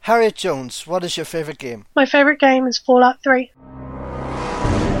Harriet Jones, what is your favourite game? My favourite game is Fallout 3.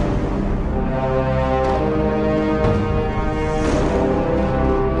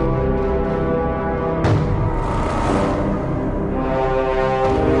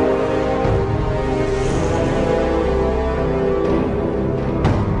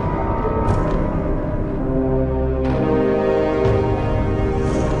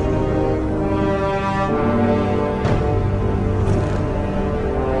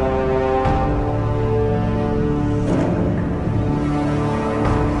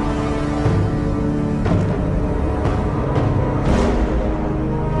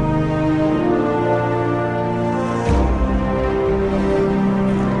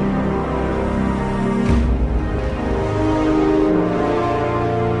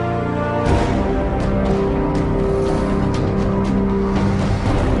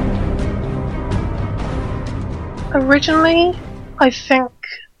 Originally, I think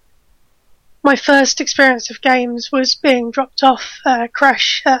my first experience of games was being dropped off at a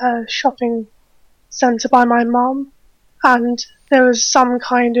crash at a shopping centre by my mum, and there was some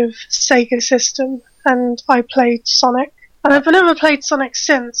kind of Sega system, and I played Sonic. And I've never played Sonic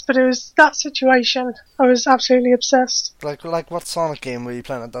since, but it was that situation. I was absolutely obsessed. Like what Sonic game were you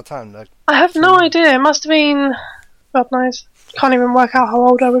playing at that time? I have no idea. It must have been, God knows. Can't even work out how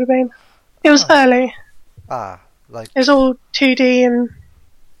old I would have been. It was early. Like it was all 2D and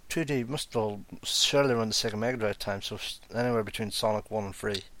 2D must have surely around the Sega Mega Drive time, so anywhere between Sonic 1 and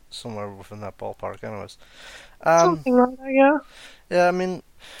 3, somewhere within that ballpark anyways. Something like that, yeah. Yeah, I mean,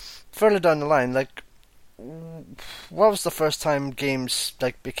 further down the line, like, what was the first time games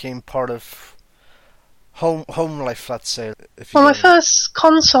like became part of home life, let's say? Well, my first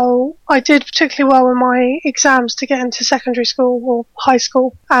console, I did particularly well in my exams to get into secondary school or high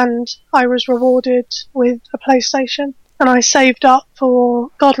school, and I was rewarded with a PlayStation. And I saved up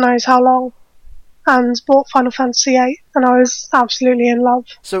for God knows how long, and bought Final Fantasy VIII, and I was absolutely in love.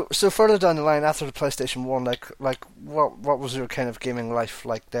 So further down the line, after the PlayStation 1, like what was your kind of gaming life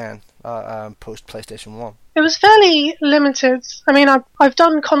like then, post PlayStation 1? It was fairly limited. I mean, I've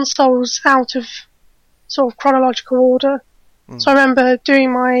done consoles out of sort of chronological order. So I remember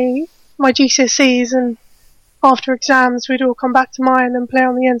doing my GCSEs, and after exams we'd all come back to mine and play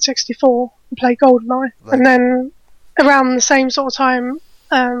on the N64 and play GoldenEye. Right. And then around the same sort of time,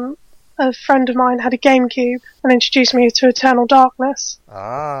 a friend of mine had a GameCube and introduced me to Eternal Darkness. And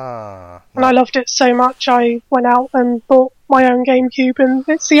I loved it so much I went out and bought my own GameCube, and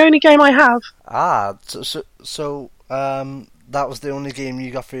it's the only game I have. So that was the only game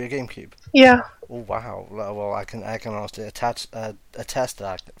you got for your GameCube? Yeah. Oh wow! Well, I can honestly attest to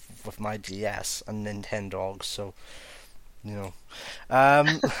that with my DS and Nintendogs. So, you know,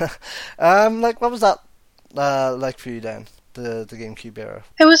 like what was that like for you then? The GameCube era.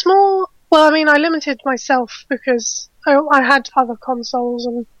 It was more. Well, I mean, I limited myself because I had other consoles,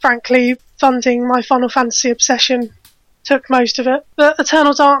 and frankly, funding my Final Fantasy obsession took most of it. But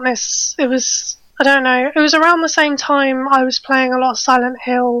Eternal Darkness, it was. I don't know, it was around the same time I was playing a lot of Silent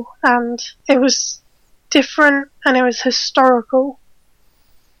Hill, and it was different and it was historical.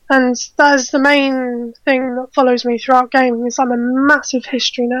 And that is the main thing that follows me throughout gaming, is I'm a massive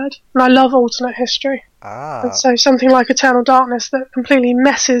history nerd, and I love alternate history. And so something like Eternal Darkness that completely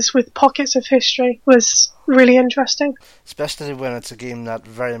messes with pockets of history was really interesting. Especially when it's a game that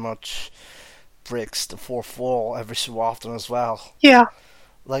very much breaks the fourth wall every so often as well. Yeah.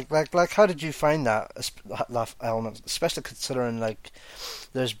 Like, how did you find that element, especially considering like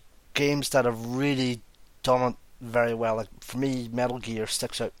there's games that have really done it very well. Like for me, Metal Gear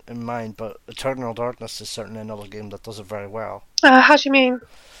sticks out in mind, but Eternal Darkness is certainly another game that does it very well. How do you mean?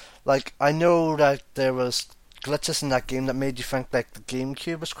 Like I know that there was glitches in that game that made you think like the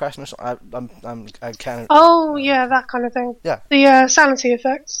GameCube was crashing or something. I kind of. Oh yeah, that kind of thing. Yeah. The sanity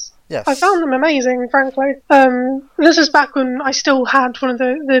effects. Yes. I found them amazing, frankly. This was back when I still had one of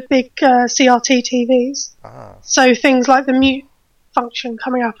the big CRT TVs. So things like the mute function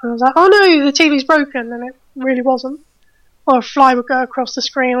coming up, and I was like, oh no, the TV's broken, and it really wasn't. Or a fly would go across the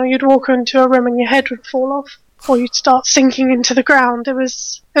screen, or you'd walk into a room and your head would fall off, or you'd start sinking into the ground. It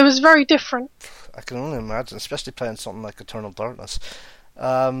was very different. I can only imagine, especially playing something like Eternal Darkness.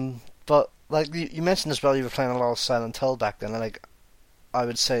 But like you mentioned as well, you were playing a lot of Silent Hill back then, and like I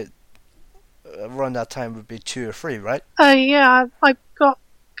would say around that time would be 2 or 3, right? Yeah, I got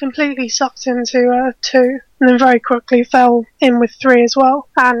completely sucked into 2, and then very quickly fell in with 3 as well,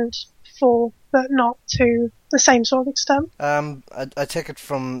 and 4, but not to the same sort of extent. I take it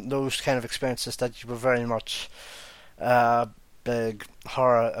from those kind of experiences that you were very much big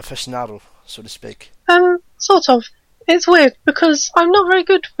horror aficionado, so to speak. Sort of. It's weird because I'm not very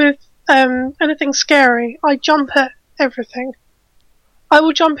good with anything scary. I jump at everything. I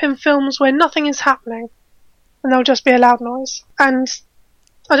will jump in films where nothing is happening, and there'll just be a loud noise. And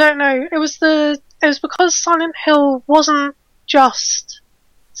I don't know. It was because Silent Hill wasn't just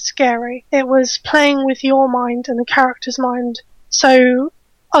scary. It was playing with your mind and the character's mind. So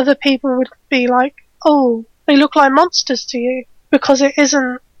other people would be like, "Oh, they look like monsters to you," because it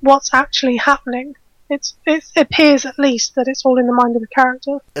isn't what's actually happening. It appears at least that it's all in the mind of the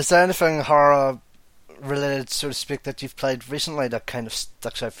character. Is there anything horror related, so to speak, that you've played recently that kind of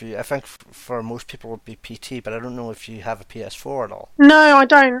sticks out for you? I think for most people it would be PT, but I don't know if you have a PS4 at all. No, I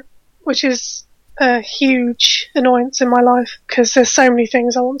don't, which is a huge annoyance in my life because there's so many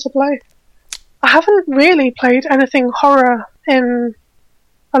things I want to play. I haven't really played anything horror in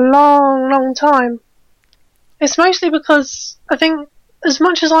a long, long time. It's mostly because I think as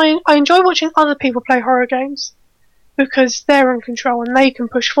much as I enjoy watching other people play horror games because they're in control and they can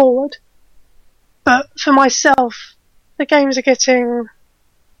push forward. But for myself, the games are getting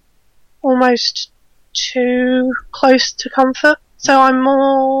almost too close to comfort. So I'm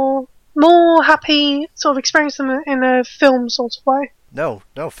more happy sort of experiencing them in a film sort of way. No,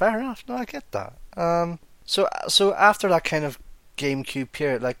 fair enough. No, I get that. So after that kind of GameCube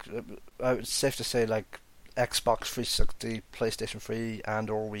period, like, it's safe to say, like, Xbox 360, PlayStation 3, and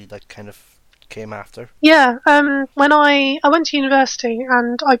or Wii, like, kind of came after. Yeah, when I went to university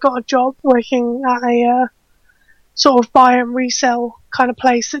and I got a job working at a sort of buy and resell kind of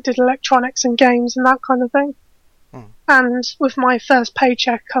place that did electronics and games and that kind of thing. And with my first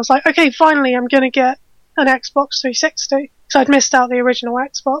paycheck, I was like, okay, finally I'm going to get an Xbox 360. So I'd missed out the original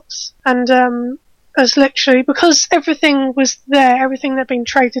Xbox. And it was literally, because everything was there, everything that had been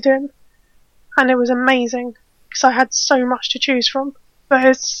traded in, and it was amazing, because I had so much to choose from.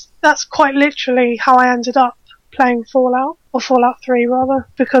 But that's quite literally how I ended up playing Fallout, or Fallout 3 rather,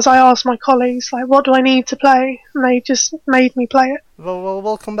 because I asked my colleagues, like, what do I need to play? And they just made me play it. Well,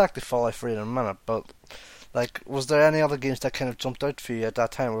 we'll come back to Fallout 3 in a minute, but, like, was there any other games that kind of jumped out for you at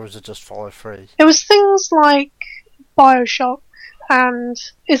that time, or was it just Fallout 3? It was things like BioShock, and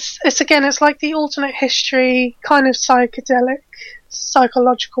it's like the alternate history, kind of psychedelic,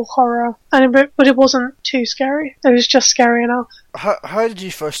 psychological horror, but it wasn't too scary. It was just scary enough. How did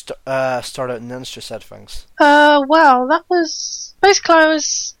you first start out in the industry side of things? Well, that was basically, I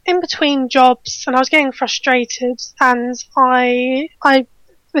was in between jobs and I was getting frustrated, and I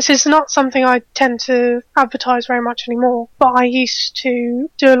this is not something I tend to advertise very much anymore, but I used to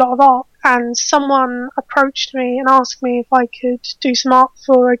do a lot of art, and someone approached me and asked me if I could do some art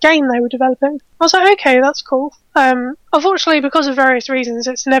for a game they were developing. I was like, okay, that's cool. Unfortunately, because of various reasons,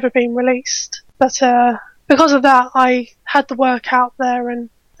 it's never been released, but because of that, I had the work out there, and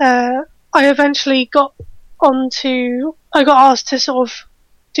I eventually got asked to sort of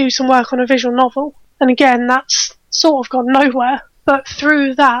do some work on a visual novel, and again, that's sort of gone nowhere. But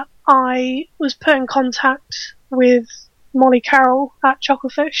through that, I was put in contact with Molly Carroll at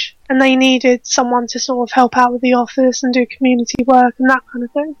Chucklefish, and they needed someone to sort of help out with the office and do community work and that kind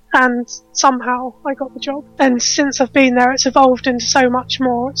of thing. And somehow I got the job. And since I've been there, it's evolved into so much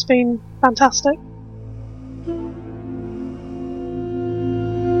more. It's been fantastic.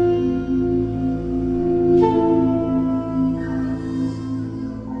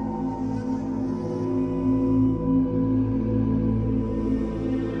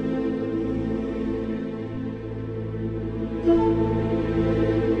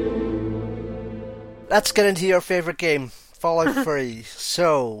 Let's get into your favourite game, Fallout 3.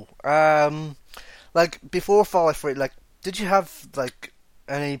 So, like, before Fallout 3, like, did you have, like,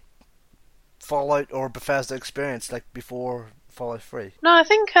 any Fallout or Bethesda experience, like, before Fallout 3? No, I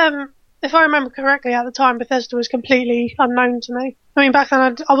think, if I remember correctly, at the time, Bethesda was completely unknown to me. I mean, back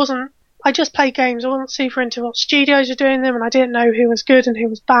then, I just played games. I wasn't super into what studios were doing them, and I didn't know who was good and who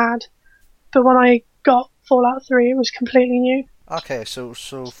was bad. But when I got Fallout 3, it was completely new. Okay, so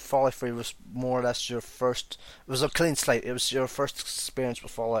Fallout 3 was more or less your first... It was a clean slate. It was your first experience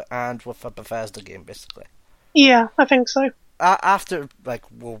with Fallout and with a Bethesda game, basically. Yeah, I think so. After, like,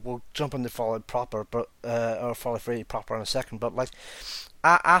 we'll jump into Fallout proper, but or Fallout 3 proper in a second, but, like,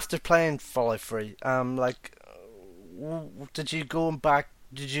 after playing Fallout 3, like, did you go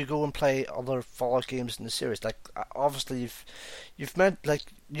and play other Fallout games in the series? Like, obviously you've meant, like,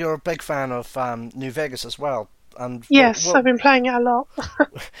 you're a big fan of New Vegas as well. And yes, I've been playing it a lot.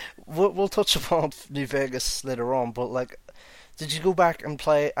 we'll touch upon New Vegas later on, but, like, did you go back and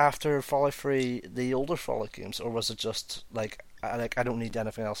play after Fallout 3 the older Fallout games, or was it just like I don't need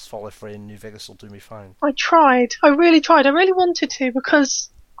anything else? Fallout 3 and New Vegas will do me fine. I tried. I really tried. I really wanted to, because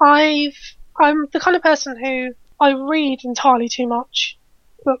I'm the kind of person who I read entirely too much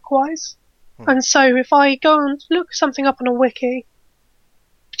book-wise. And so if I go and look something up on a wiki,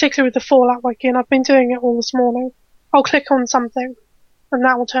 particularly with the Fallout wiki, and I've been doing it all this morning, I'll click on something, and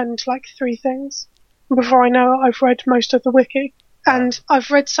that will turn into like 3 things. And before I know it, I've read most of the wiki. And I've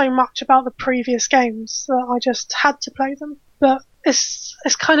read so much about the previous games that I just had to play them. But it's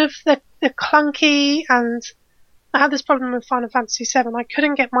kind of, they're clunky, and I had this problem with Final Fantasy VII. I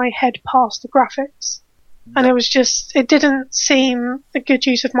couldn't get my head past the graphics. And it didn't seem a good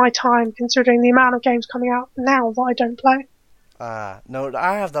use of my time considering the amount of games coming out now that I don't play. No,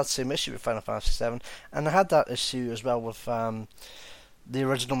 I have that same issue with Final Fantasy VII, and I had that issue as well with the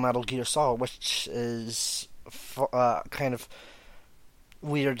original Metal Gear Solid, which is kind of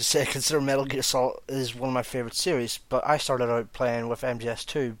weird to say, considering Metal Gear Solid is one of my favourite series, but I started out playing with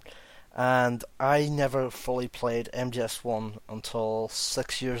MGS2, and I never fully played MGS1 until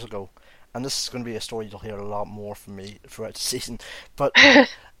 6 years ago. And this is going to be a story you'll hear a lot more from me throughout the season. But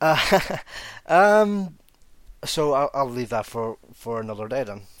so I'll leave that for another day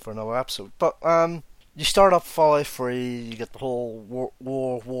then, for another episode. But you start up Fallout 3, you get the whole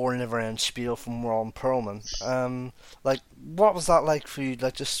war never ends spiel from Ron Perlman. Like, what was that like for you?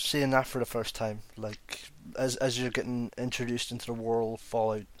 Like, just seeing that for the first time, like as you're getting introduced into the world of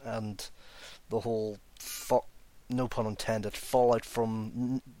Fallout and the whole no pun intended, fallout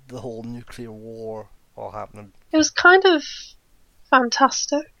from the whole nuclear war all happening. It was kind of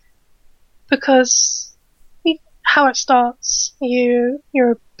fantastic because how it starts,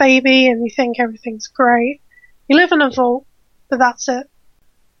 you're a baby and you think everything's great. You live in a vault, but that's it.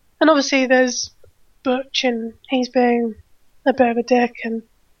 And obviously there's Butch, and he's being a bit of a dick, and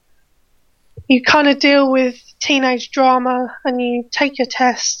you kind of deal with teenage drama, and you take your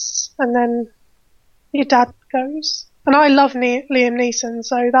tests, and then your dad goes. And I love Liam Neeson,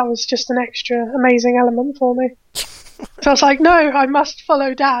 so that was just an extra amazing element for me. So I was like, no, I must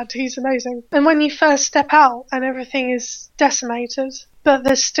follow Dad, he's amazing. And when you first step out and everything is decimated, but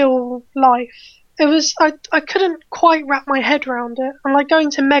there's still life, I couldn't quite wrap my head around it. I'm like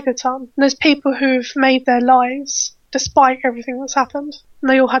going to Megaton, and there's people who've made their lives despite everything that's happened. And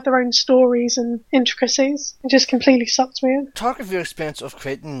they all had their own stories and intricacies. It just completely sucked me in. Talk of your experience of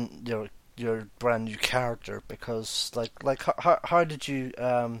creating your brand new character, because like how did you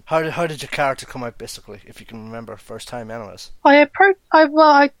how did your character come out, basically, if you can remember first time anyways? I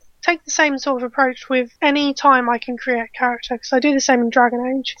take the same sort of approach with any time I can create a character, because I do the same in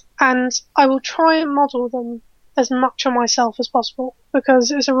Dragon Age, and I will try and model them as much on myself as possible,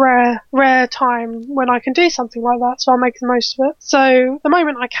 because it's a rare time when I can do something like that, so I'll make the most of it. So the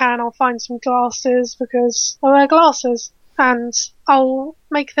moment I can, I'll find some glasses, because I wear glasses, and I'll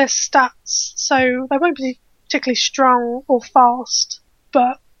make their stats so they won't be particularly strong or fast,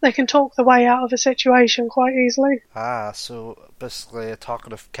 but they can talk the way out of a situation quite easily. So basically a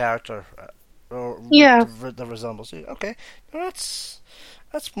talkative character, that resembles you. Okay, that's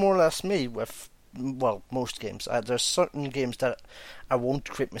more or less me with, well, most games. There's certain games that I won't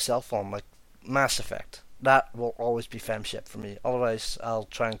create myself on, like Mass Effect. That will always be femship for me. Otherwise, I'll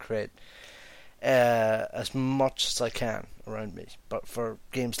try and create as much as I can around me. But for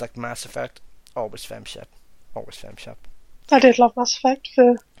games like Mass Effect, always femship. Always femship. I did love Mass Effect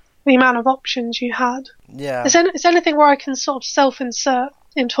for the amount of options you had. Yeah. Is there anything where I can sort of self-insert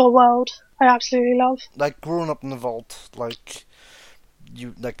into a world I absolutely love? Like growing up in the vault, like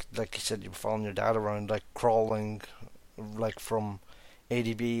you said, you were following your dad around, like crawling, like from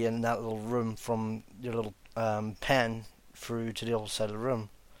ADB in that little room from your little pen through to the other side of the room,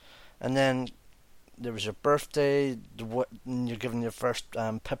 and then there was your birthday, and you're given your first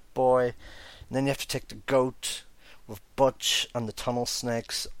Pip-Boy, and then you have to take the goat with Butch and the tunnel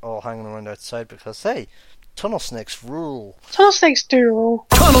snakes all hanging around outside, because hey, tunnel snakes rule. Tunnel snakes do rule.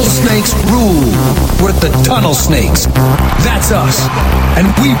 Tunnel snakes rule. We're the tunnel snakes. That's us. And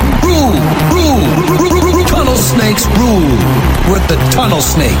we rule. Tunnel snakes rule. We're the tunnel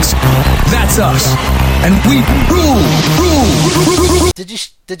snakes. That's us. And we rule.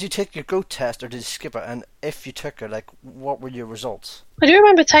 Did you take your goat test, or did you skip it? And if you took it, like, what were your results? I do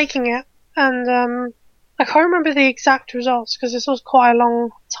remember taking it, and I can't remember the exact results because this was quite a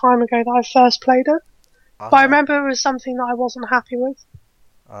long time ago that I first played it. But I remember it was something that I wasn't happy with.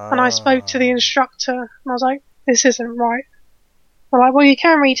 And I spoke to the instructor, and I was like, this isn't right. They're like, well, you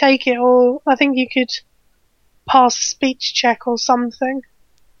can retake it, or I think you could pass a speech check or something,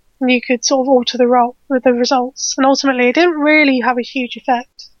 and you could sort of alter the results. And ultimately, it didn't really have a huge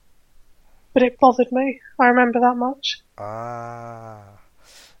effect, but it bothered me. I remember that much.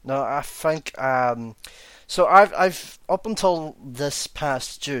 No, I think so. I've up until this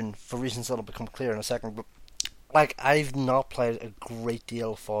past June, for reasons that'll become clear in a second, but like, I've not played a great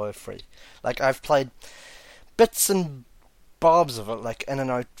deal of Fallout 3. Like, I've played bits and bobs of it, like, in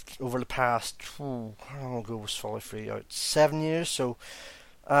and out over the past, how long ago was Fallout 3 out? 7 years, so,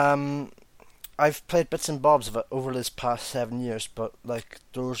 I've played bits and bobs of it over this past 7 years, but, like,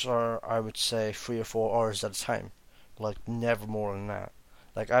 those are, I would say, 3 or 4 hours at a time. Like, never more than that.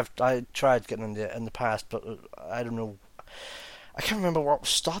 Like, I tried getting in the past, but I don't know. I can't remember what was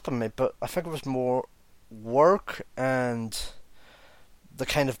stopping me, but I think it was more work and the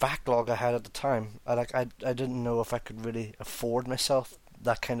kind of backlog I had at the time. I didn't know if I could really afford myself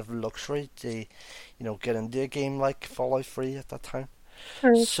that kind of luxury to, get into a game like Fallout 3 at that time.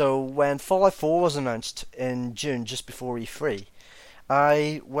 So when Fallout 4 was announced in June, just before E3,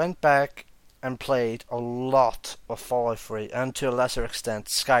 I went back and played a lot of Fallout 3 and to a lesser extent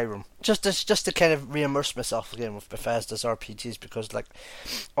Skyrim, just to kind of re-immerse myself again with Bethesda's RPGs, because like,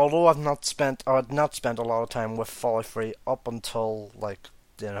 although I had not spent a lot of time with Fallout 3 up until like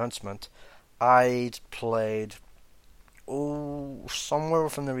the announcement, I'd played somewhere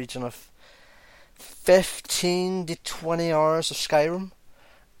within the region of 15 to 20 hours of Skyrim,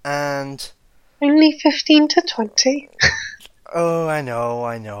 and only 15 to 20. Oh, I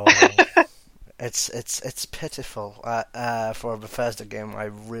know. It's pitiful for a Bethesda game, I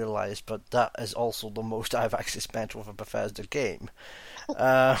realise, but that is also the most I've actually spent with a Bethesda game.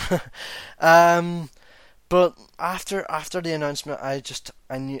 But after the announcement, I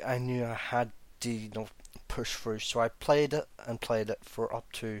knew I had to push through, so I played it for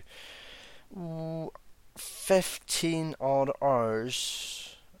up to 15 odd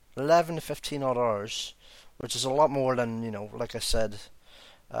hours, 11 to 15 odd hours, which is a lot more than, like I said,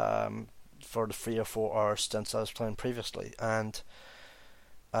 for the 3 or 4 hour stints I was playing previously. And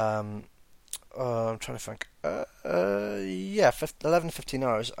I'm trying to think. 11 to 15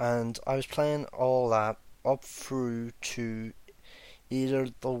 hours, and I was playing all that up through to either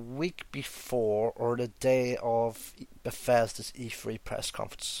the week before or the day of Bethesda's E3 press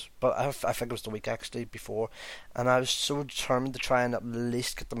conference. But I think it was the week actually before, and I was so determined to try and at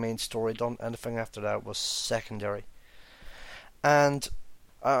least get the main story done. Anything after that was secondary. And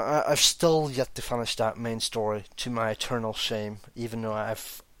I've still yet to finish that main story, to my eternal shame, even though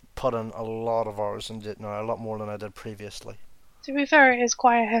I've put in a lot of hours and a lot more than I did previously. To be fair, it is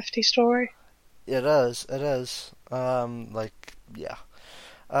quite a hefty story. It is. Yeah.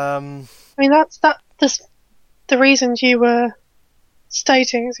 I mean, the reasons you were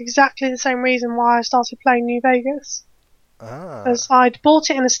stating is exactly the same reason why I started playing New Vegas. As I'd bought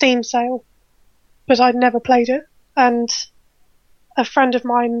it in a Steam sale, but I'd never played it, and a friend of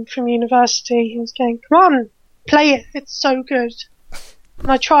mine from university was going, "Come on, play it, it's so good."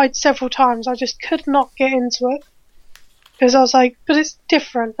 And I tried several times, I just could not get into it, because I was like, but it's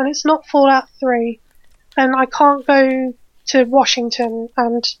different, and it's not Fallout 3, and I can't go to Washington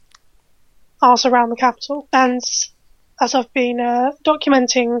and arse around the Capitol. And as I've been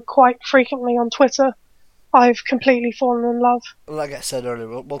documenting quite frequently on Twitter, I've completely fallen in love. Like I said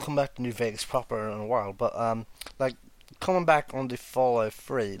earlier, we'll come back to New Vegas proper in a while, but coming back on the Fallout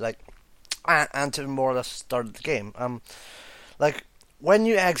 3, and to more or less start of the game, when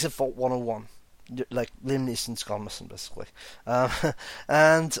you exit Vault 101, like Liam Neeson's gone missing basically,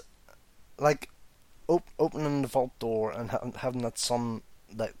 and opening the vault door and having that sun,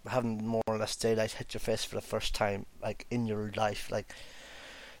 having more or less daylight hit your face for the first time, in your life,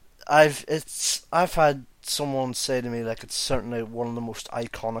 I've had someone say to me it's certainly one of the most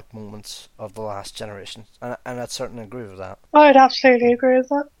iconic moments of the last generation, and I'd certainly agree with that. I'd absolutely agree with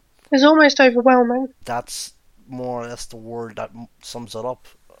that. It's almost overwhelming. That's more or less the word that sums it up.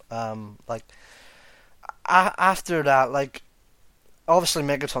 After that, obviously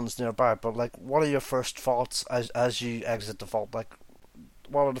Megaton's nearby, but what are your first thoughts as you exit the vault?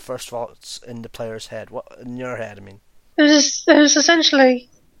 What are the first thoughts in the player's head? What in your head? I mean, it was essentially,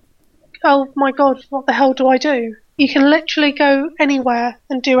 oh my god, what the hell do I do? You can literally go anywhere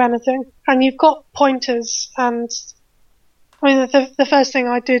and do anything, and you've got pointers. And I mean, the first thing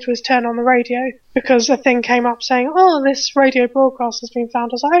I did was turn on the radio, because a thing came up saying, "Oh, this radio broadcast has been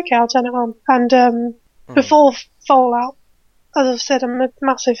found." I was like, "Okay, I'll turn it on." And before Fallout, as I've said, I'm a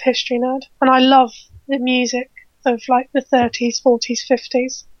massive history nerd, and I love the music of the 30s, 40s,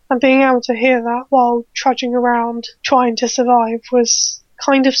 50s. And being able to hear that while trudging around trying to survive was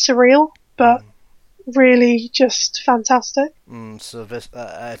kind of surreal, but really just fantastic. So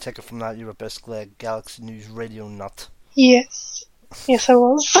I take it from that you were basically a Galaxy News radio nut. Yes, I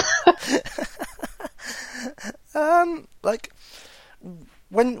was.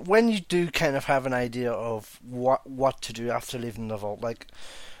 When you do kind of have an idea of what to do after leaving the vault,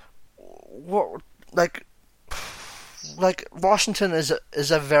 like Washington is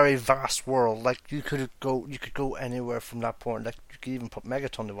a very vast world. Like you could go anywhere from that point. Like you could even put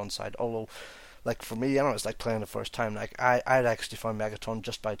Megaton to one side. Although, like for me, it's like playing the first time. Like I'd actually found Megaton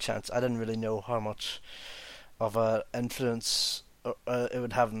just by chance. I didn't really know how much of a influence it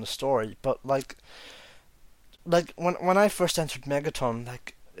would have in the story. But like when I first entered Megaton,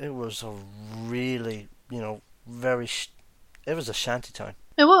 like it was a really it was a shanty town.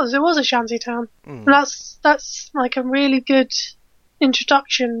 It was a shanty town. And that's like a really good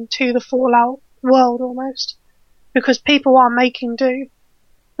introduction to the Fallout world almost, because people are making do. And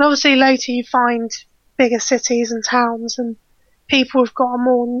obviously later you find bigger cities and towns, and people have got a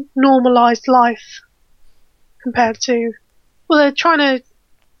more normalised life compared to, well, they're trying to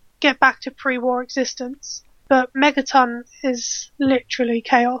get back to pre-war existence. But Megaton is literally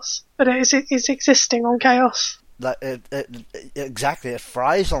chaos, but it's existing on chaos. Exactly, it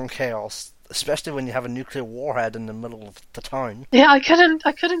thrives on chaos, especially when you have a nuclear warhead in the middle of the town. Yeah, I couldn't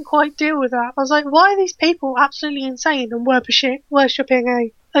quite deal with that. I was like, why are these people absolutely insane and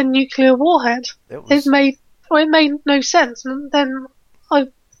worshipping a nuclear warhead? It made no sense. And then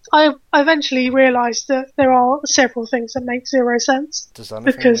I eventually realised that there are several things that make zero sense. Does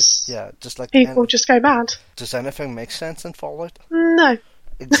anything because just like people just go mad. Does anything make sense in Fallout? No.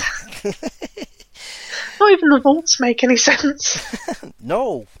 Exactly. Not even the vaults make any sense.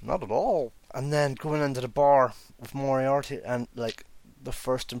 No, not at all. And then going into the bar with Moriarty, and like the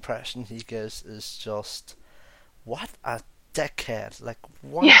first impression he gives is just, what a dickhead! Like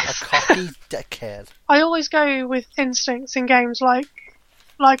what a cocky dickhead. I always go with instincts in games like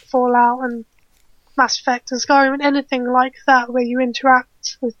Fallout and Mass Effect and Skyrim and anything like that where you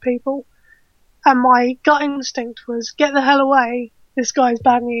interact with people. And my gut instinct was, get the hell away, this guy's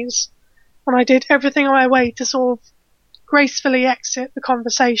bad news. And I did everything on my way to sort of gracefully exit the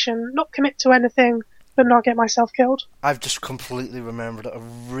conversation, not commit to anything, but not get myself killed. I've just completely remembered a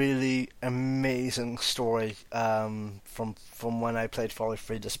really amazing story from when I played Fallout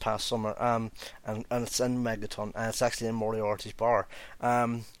 3 this past summer, and it's in Megaton, and it's actually in Moriarty's bar.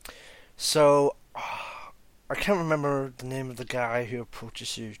 So I can't remember the name of the guy who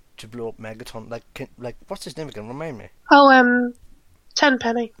approaches you to blow up Megaton. Like what's his name again? Remind me. Oh,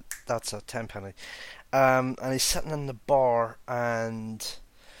 Tenpenny. That's a Tenpenny. And he's sitting in the bar, and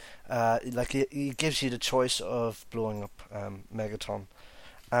he gives you the choice of blowing up Megaton,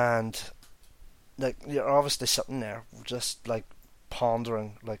 and like you're obviously sitting there just like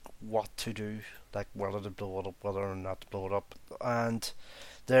pondering like what to do, like whether to blow it up, whether or not to blow it up. And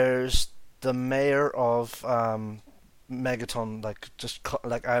there's the mayor of Megaton,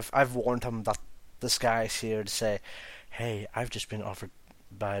 I've warned him that this guy's here to say, hey, I've just been offered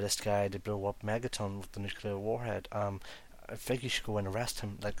by this guy to blow up Megaton with the nuclear warhead. I think you should go and arrest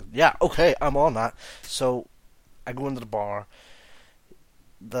him. Like, yeah, okay, I'm on that. So I go into the bar.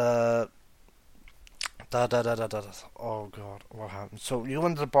 Oh god, what happened? So you go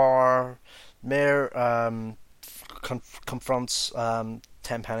into the bar. Mayor confronts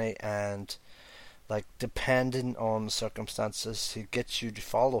Tenpenny, and like depending on the circumstances, he gets you to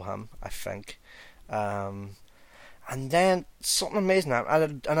follow him, I think. And then something amazing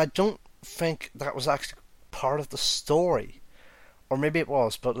happened, and I don't think that was actually part of the story, or maybe it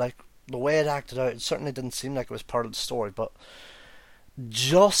was, but like the way it acted out, it certainly didn't seem like it was part of the story. But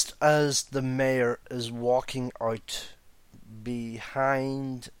just as the mayor is walking out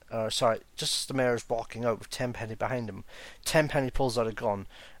just as the mayor is walking out with Tenpenny behind him, Tenpenny pulls out a gun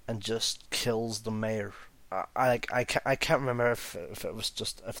and just kills the mayor. I can't remember if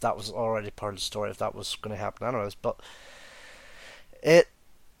that was already part of the story, if that was going to happen anyways, but it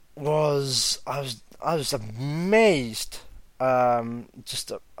was, I was amazed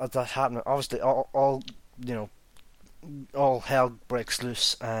just at that happening. Obviously all hell breaks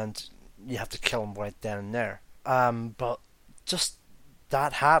loose and you have to kill him right then and there, but just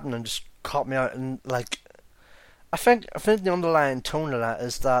that happening just caught me out. And like I think the underlying tone of that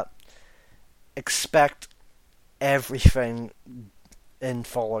is that expect everything in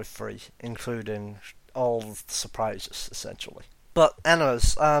Fallout 3, including all the surprises, essentially. But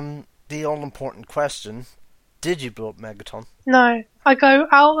anyways, the all-important question, did you blow up Megaton? No. I go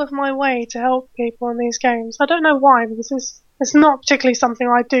out of my way to help people in these games. I don't know why, because it's not particularly something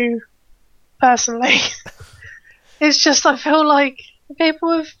I do personally. It's just I feel like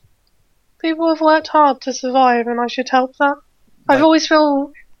people have worked hard to survive, and I should help that. Right. I always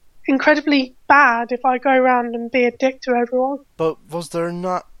feel incredibly bad if I go around and be a dick to everyone. But was there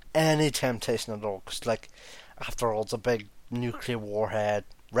not any temptation at all? Because, like, after all, it's a big nuclear warhead,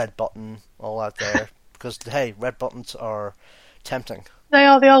 red button, all that there. Because, hey, red buttons are tempting. They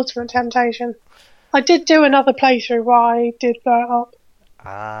are the ultimate temptation. I did do another playthrough where I did blow it up.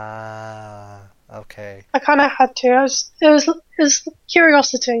 Ah, okay. I kind of had to. It was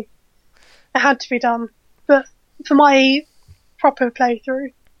curiosity. It had to be done. But for my proper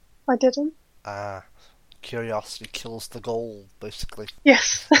playthrough, I didn't. Ah, curiosity kills the goal, basically.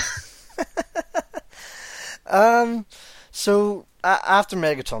 Yes. So after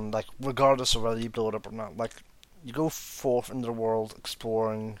Megaton, like, regardless of whether you blow it up or not, like, you go forth into the world,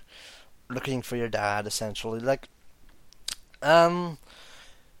 exploring, looking for your dad, essentially. Like, how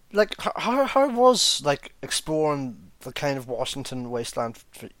was, like, exploring the kind of Washington wasteland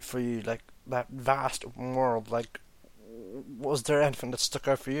for you, like, that vast open world? Like, was there anything that stuck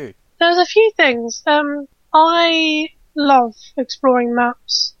out for you? There's a few things. I love exploring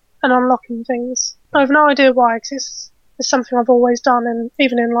maps and unlocking things. I have no idea why, because it's something I've always done, and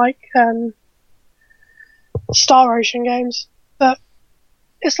even in like Star Ocean games. But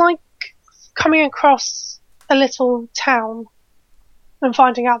it's like coming across a little town and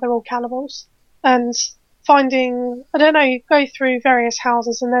finding out they're all cannibals, and finding, I don't know, you go through various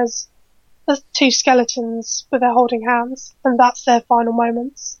houses and there's two skeletons but they're holding hands, and that's their final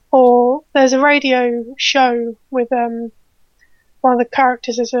moments. Or there's a radio show with one of the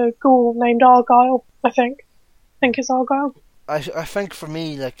characters is a ghoul named Argyle, I think it's Argyle. I think for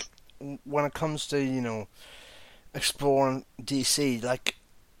me, like, when it comes to, you know, exploring DC, like,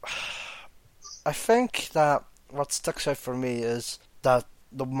 I think that what sticks out for me is that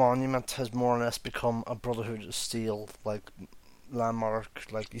the Monument has more or less become a Brotherhood of Steel, like, landmark.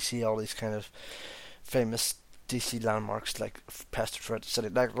 Like, you see all these kind of famous DC landmarks, like plastered throughout the city.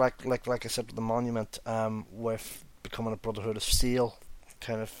 Like I said, with the Monument, with becoming a Brotherhood of Steel,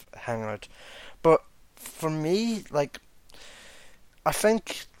 kind of hanging out. But for me, like, I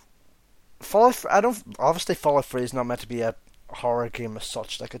think obviously Fallout 3 is not meant to be a horror game as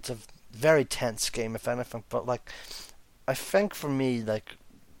such. Like, it's a very tense game, if anything. But, like, I think for me, like,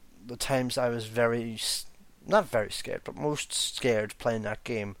 the times I was not very scared, but most scared playing that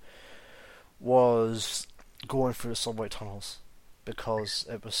game was going through the subway tunnels, because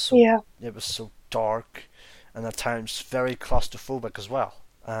it was so dark, and at times very claustrophobic as well.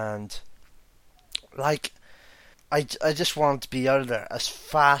 And, like, I just wanted to be out of there as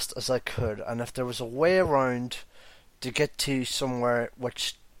fast as I could, and if there was a way around to get to somewhere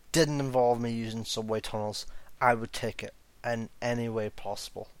which didn't involve me using subway tunnels, I would take it in any way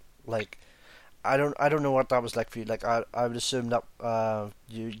possible. Like, I don't know what that was like for you. Like, I would assume that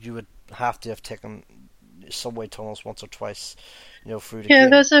you would have to have taken subway tunnels once or twice, you know, through the game.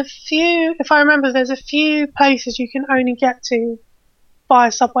 There's a few, if I remember, there's a few places you can only get to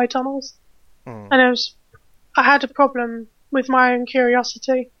via subway tunnels. And I had a problem with my own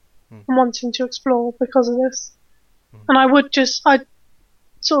curiosity and wanting to explore because of this. And I'd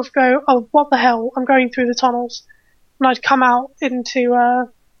sort of go, oh, what the hell, I'm going through the tunnels. And I'd come out into,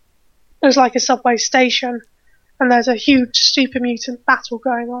 there's like a subway station, and there's a huge super mutant battle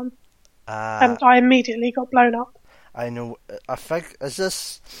going on. And I immediately got blown up. I know. I think was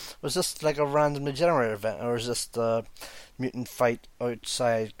this like a randomly generated event, or is this the mutant fight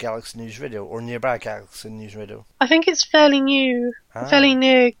outside Galaxy News Radio or nearby Galaxy News Radio? I think it's fairly new, fairly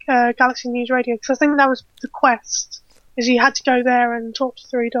near Galaxy News Radio, because I think that was the quest. Is you had to go there and talk to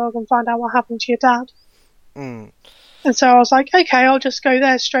Three Dog and find out what happened to your dad. And so I was like, okay, I'll just go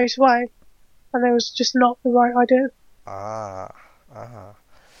there straight away. And it was just not the right idea.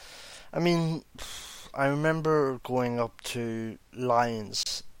 I mean, I remember going up to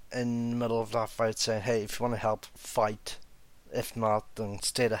Lions in the middle of that fight saying, hey, if you want to help, fight. If not, then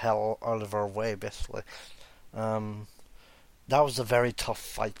stay the hell out of our way, basically. That was a very tough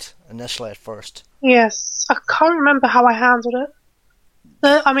fight, initially at first. Yes, I can't remember how I handled it.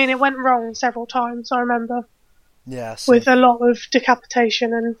 I mean, it went wrong several times, I remember. Yeah, with a lot of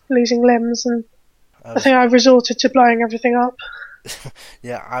decapitation and losing limbs, and I think I resorted to blowing everything up.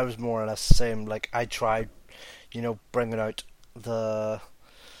 Yeah, I was more or less the same. Like, I tried, you know, bringing out the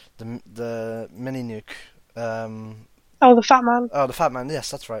mini nuke. Oh, the Fat Man. Oh, the Fat Man.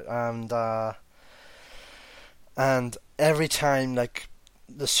 Yes, that's right. And every time, like,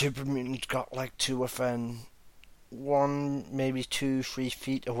 the super mutant got like to within 1, maybe 2, 3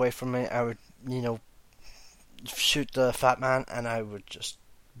 feet away from me, I would, you know, shoot the Fat Man, and I would just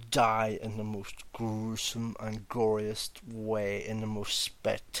die in the most gruesome and goriest way, in the most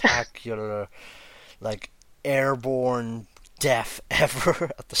spectacular, like, airborne death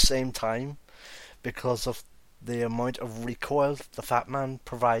ever at the same time, because of the amount of recoil the Fat Man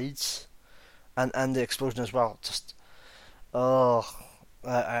provides, and the explosion as well. Just,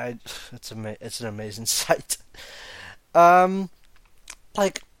 it's an amazing sight.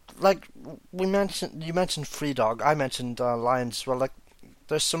 Like, like you mentioned Free Dog. I mentioned Lions as well. Like,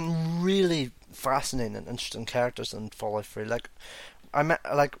 there's some really fascinating and interesting characters in Fallout 3. Like,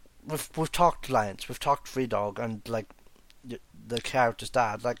 we've talked Lions, we've talked Free Dog, and like the character's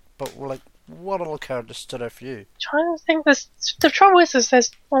dad. Like, but we're like, what other characters stood out for you? Trying to think. The trouble is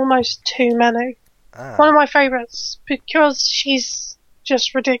there's almost too many. One of my favourites, because she's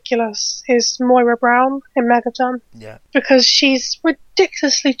just ridiculous, is Moira Brown in Megaton. Yeah. Because she's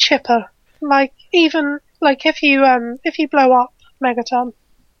ridiculously chipper. Like, even like if you blow up Megaton,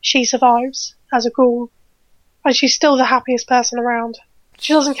 she survives as a ghoul, and she's still the happiest person around.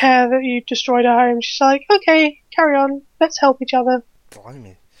 She doesn't care that you destroyed her home. She's like, okay, carry on, let's help each other.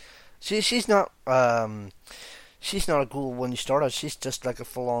 Blimey. She's not a ghoul when you start out. She's just like a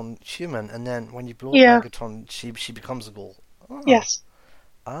full-on human, and then when you blow up Megaton, she becomes a ghoul. Oh. Yes.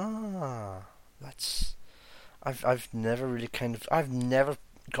 That's. I've never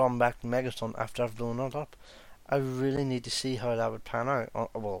gone back to Megaton after I've blown it up. I really need to see how that would pan out. On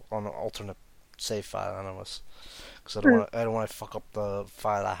an alternate save file, anyways, because I don't want to fuck up the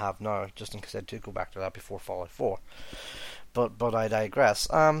file I have now, just in case I do go back to that before Fallout 4. But I digress.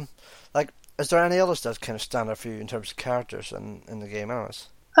 Like, is there any others that kind of stand out for you in terms of characters in the game, anyways?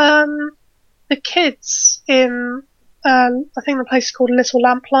 The kids in I think the place is called Little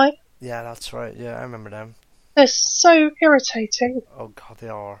Lamplight. Yeah, that's right. Yeah, I remember them. They're so irritating. Oh god, they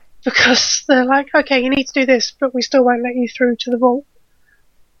are. Because they're like, okay, you need to do this, but we still won't let you through to the vault.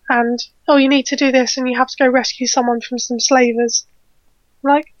 And, oh, you need to do this, and you have to go rescue someone from some slavers.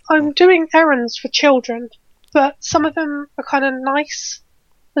 Like, I'm doing errands for children, but some of them are kind of nice.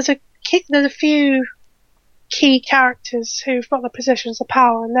 There's a few key characters who've got the positions of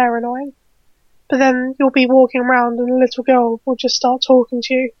power, and they're annoying. But then you'll be walking around, and a little girl will just start talking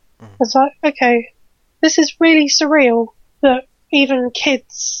to you. It's like, okay, this is really surreal that even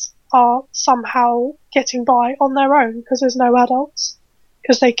kids are somehow getting by on their own because there's no adults.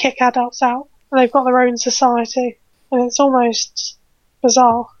 Because they kick adults out, and they've got their own society. And it's almost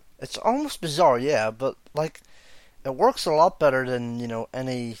bizarre. It's almost bizarre, yeah, but, like, it works a lot better than,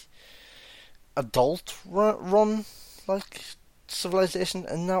 any adult run, like, civilization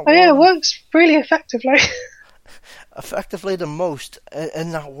in that world. Oh yeah, it works really effectively. Effectively the most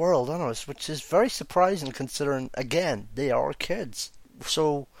in that world, honest, which is very surprising considering, again, they are kids.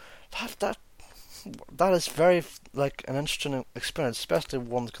 So that is very, like, an interesting experience, especially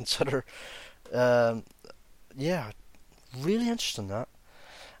one to consider. Yeah, really interesting that.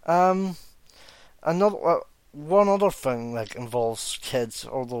 One other thing, like, involves kids,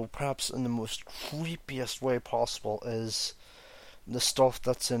 although perhaps in the most creepiest way possible, is the stuff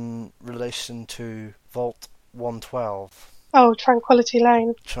that's in relation to Vault 112. Oh, Tranquility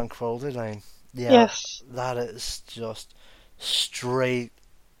Lane. Tranquility Lane. Yeah, yes. That is just straight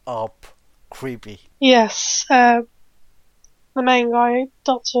up creepy. Yes. The main guy,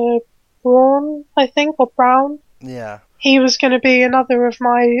 Dr. Braun, I think, or Brown. Yeah. He was going to be another of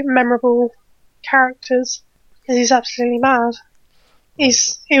my memorable characters, because he's absolutely mad. He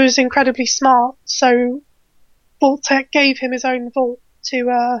was incredibly smart, so Vault-Tec gave him his own vault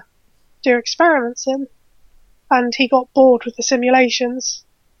to do experiments in, and he got bored with the simulations,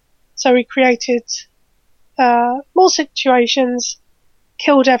 so he created more situations,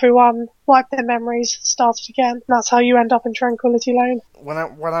 killed everyone, wiped their memories, started again. And that's how you end up in Tranquility Lane. When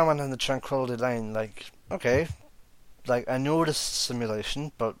I went into Tranquility Lane, like, okay, like, I know this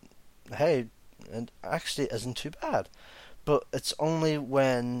simulation, but hey, it actually isn't too bad. But it's only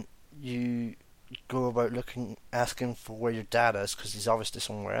when you go about asking for where your dad is, because he's obviously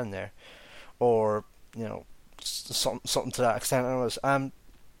somewhere in there, or something to that extent. Anyways,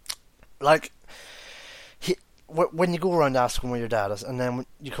 like, when you go around asking where your dad is, and then when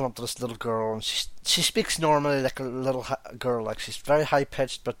you come up to this little girl, and she speaks normally like a little girl, like, she's very high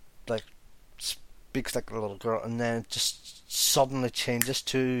pitched, but like speaks like a little girl, and then it just suddenly changes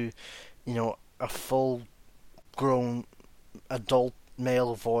to, a full grown adult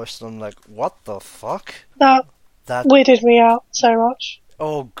male voice, and I'm like, what the fuck? That weirded me out so much.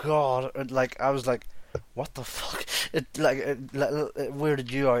 Oh god, I was like, what the fuck? It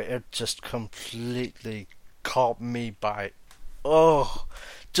weirded you out. It just completely caught me by,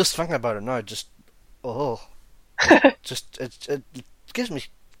 just thinking about it now, it gives me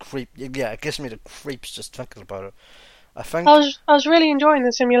it gives me the creeps just thinking about it. I was really enjoying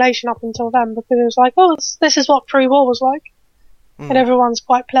the simulation up until then, because it was like, this is what pre-war was like, and everyone's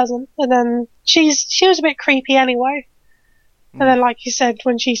quite pleasant. And then she was a bit creepy anyway. And then, like you said,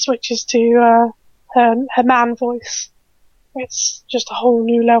 when she switches to her man voice, it's just a whole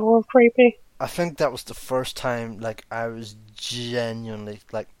new level of creepy. I think that was the first time, like, I was genuinely,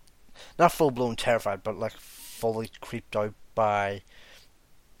 like, not full blown terrified, but like fully creeped out by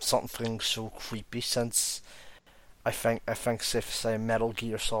something so creepy. Since I think safe to say Metal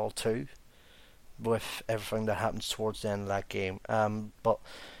Gear Solid 2, with everything that happens towards the end of that game. But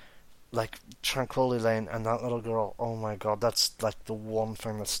like Tranquility Lane and that little girl, oh my god, that's like the one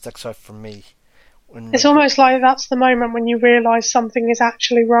thing that sticks out for me. It's almost like that's the moment when you realise something is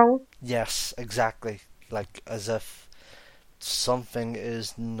actually wrong. Yes, exactly. Like as if something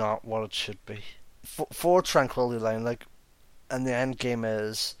is not what it should be. For Tranquility Lane, like, and the end game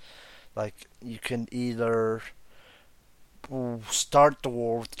is like you can either start the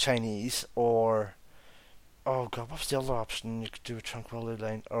war with the Chinese, or oh god, what was the other option you could do with Tranquility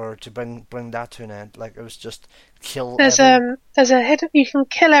Lane, or to bring that to an end? Like it was just kill. There's a hidden. You can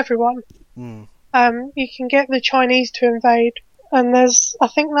kill everyone. Mm. You can get the Chinese to invade, and I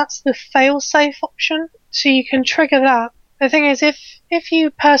think that's the fail-safe option. So you can trigger that. The thing is, if you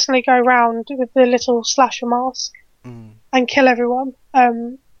personally go round with the little slasher mask and kill everyone,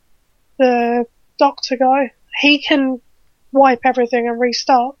 the doctor guy, he can wipe everything and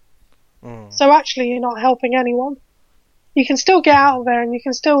restart. So actually you're not helping anyone. You can still get out of there and you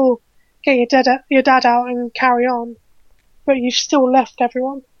can still get your dad out and carry on, but you've still left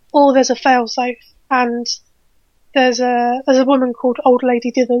everyone. Or there's a fail-safe, and there's a woman called Old Lady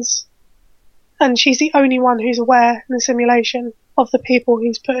Dithers, and she's the only one who's aware in the simulation of the people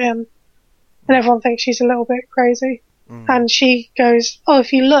he's put in, and everyone thinks she's a little bit crazy. And she goes, oh,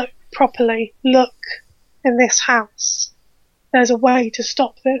 if you look properly, look in this house, there's a way to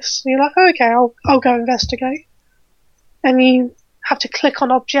stop this. And you're like, oh, okay, I'll go investigate. And you have to click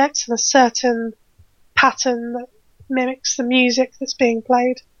on objects in a certain pattern that mimics the music that's being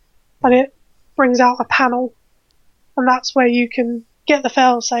played, and it brings out a panel, and that's where you can get the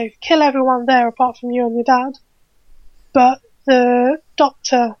failsafe, kill everyone there apart from you and your dad. But the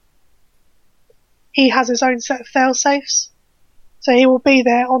doctor, he has his own set of failsafes, so he will be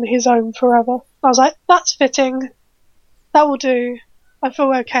there on his own forever. I was like, that's fitting. That will do. I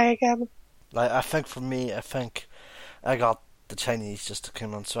feel okay again. Like, I think for me, I got the Chinese just to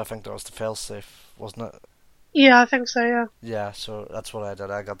come on, so I think that was the failsafe, wasn't it? Yeah, I think so, yeah. Yeah, so that's what I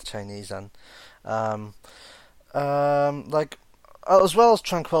did. I got the Chinese and like, as well as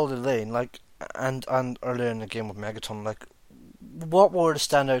Tranquility Lane, like, and earlier in the game with Megaton, like, what were the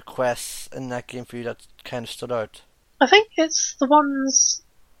standout quests in that game for you that kind of stood out? I think it's the ones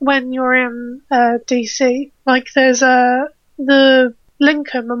when you're in DC. Like, there's the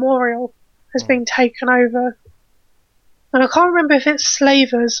Lincoln Memorial has been taken over, and I can't remember if it's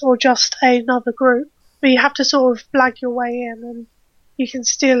slavers or just another group, but you have to sort of blag your way in, and you can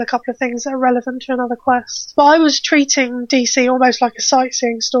steal a couple of things that are relevant to another quest. But I was treating DC almost like a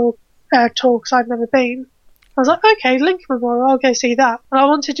sightseeing tour because I'd never been. I was like, okay, Lincoln Memorial, I'll go see that. And I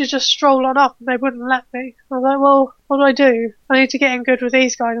wanted to just stroll on up, and they wouldn't let me. I was like, well, what do? I need to get in good with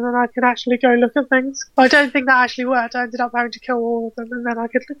these guys, and then I can actually go look at things. But I don't think that actually worked. I ended up having to kill all of them, and then I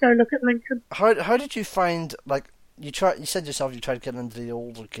could go look at Lincoln. How did you find, like, you said yourself you tried getting into the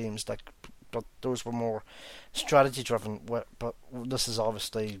older games, like, but those were more strategy driven, but this is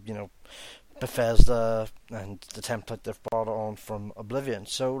obviously, you know, Bethesda and the template they've brought on from Oblivion.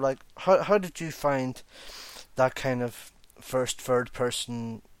 So, like, how did you find that kind of third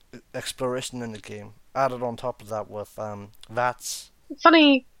person exploration in the game, added on top of that with VATS?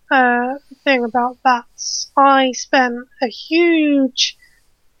 Funny thing about VATS, I spent a huge,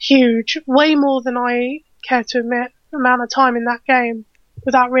 way more than I care to admit, amount of time in that game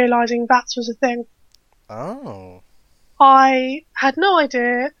without realising VATS was a thing. Oh. I had no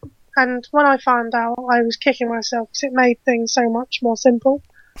idea, and when I found out, I was kicking myself because it made things so much more simple.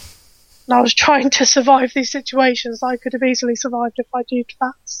 And I was trying to survive these situations that I could have easily survived if I'd used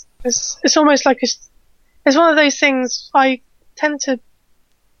VATS. It's almost like it's one of those things I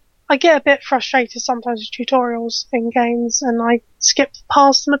get a bit frustrated sometimes with tutorials in games, and I skip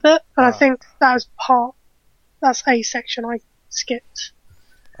past them a bit, and I think that's a section I skipped.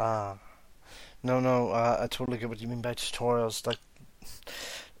 No, I totally get what you mean by tutorials. Like,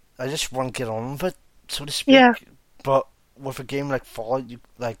 I just want to get on with it, so to speak. Yeah. But with a game like Fallout, you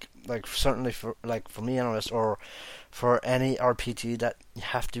like certainly for me anyways, or for any RPG that you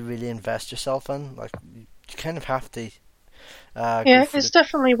have to really invest yourself in, like you kind of have to. Yeah, it's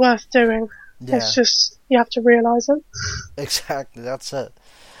definitely worth doing. Yeah. It's just you have to realise it. Exactly, that's it.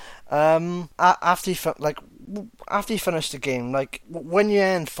 After you finish the game, like when you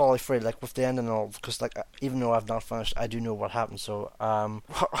end Fallout 3, like with the ending and all, because like even though I've not finished, I do know what happened. So,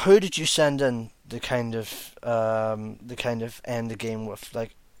 who did you send in the kind of end the game with?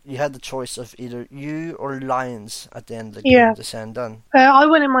 Like, you had the choice of either you or lions at the end of the Yeah. game to send in. I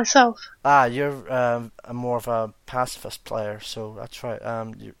went in myself. You're a more of a pacifist player, so that's right.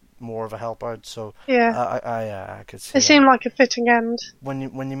 You're more of a help out, so Yeah. I could see It that. seemed like a fitting end. When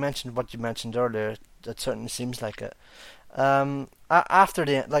you mentioned what you mentioned earlier, that certainly seems like it. After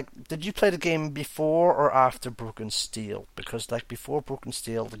did you play the game before or after Broken Steel? Because before Broken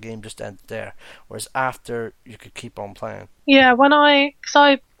Steel, the game just ended there, whereas after you could keep on playing. Yeah,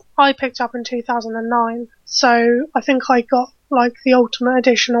 because I picked up in 2009, so I think I got the Ultimate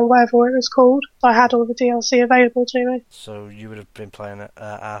Edition or whatever it was called. I had all the DLC available to me. So you would have been playing it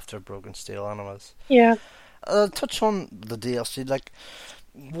after Broken Steel, anyways. Yeah. Touch on the DLC,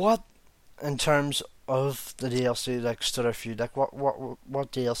 what in terms of the DLC stood out for you?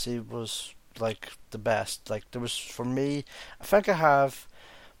 What DLC was the best? There was, for me, I think I have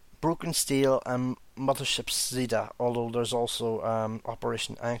Broken Steel and Mothership Zeta, although there's also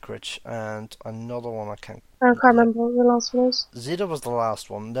Operation Anchorage and another one I can't remember what the last one was. Zeta was the last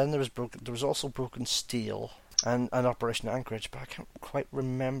one. Then there was also Broken Steel and Operation Anchorage, but I can't quite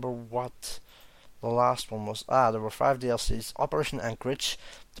remember what the last one was. There were 5 DLCs: Operation Anchorage,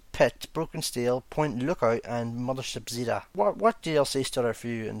 The Pit, Broken Steel, Point Lookout, and Mothership Zeta. What DLC stood out for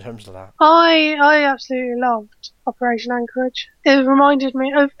you in terms of that? I absolutely loved Operation Anchorage. It reminded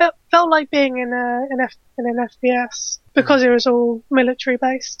me. It felt like being in an FPS because it was all military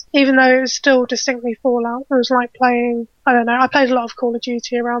based. Even though it was still distinctly Fallout, it was like playing. I don't know. I played a lot of Call of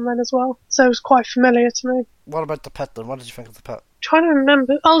Duty around then as well, so it was quite familiar to me. What about The Pit then? What did you think of The Pit? Trying to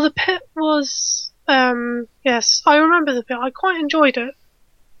remember. Oh, The Pit was. Yes, I remember The Pit. I quite enjoyed it,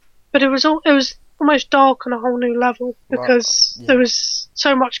 but it was almost dark on a whole new level because there was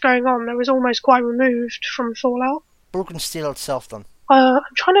so much going on. It was almost quite removed from Fallout. Broken Steel itself then? I'm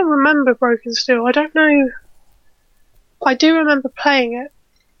trying to remember Broken Steel. I don't know. I do remember playing it.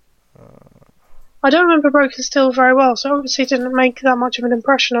 I don't remember Broken Steel very well, so obviously it didn't make that much of an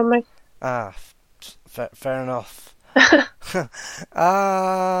impression on me. Fair enough.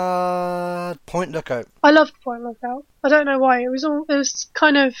 Point Lookout. I loved Point Lookout. I don't know why. It was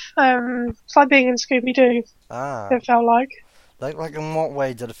kind of it's like being in Scooby Doo. It felt like. Like in what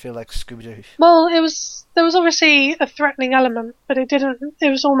way did it feel like Scooby Doo? Well, there was obviously a threatening element, but it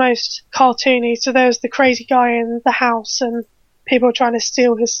was almost cartoony. So there was the crazy guy in the house and people trying to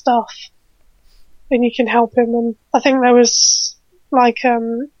steal his stuff, and you can help him. And I think there was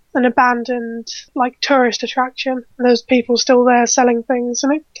an abandoned tourist attraction, and there's people still there selling things,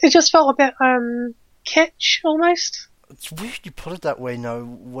 and it just felt a bit kitsch almost. It's weird you put it that way now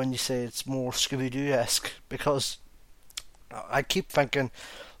when you say it's more Scooby-Doo-esque, because I keep thinking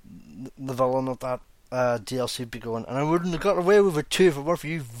the villain of that DLC would be going, and I wouldn't have got away with it too if it weren't for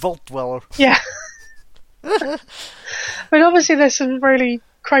you, Vault Dweller. Yeah. But obviously there's some really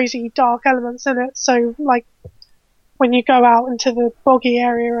crazy dark elements in it, so when you go out into the boggy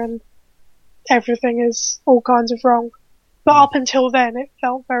area and everything is all kinds of wrong. But up until then it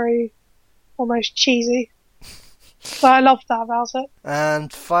felt very almost cheesy. But I loved that about it.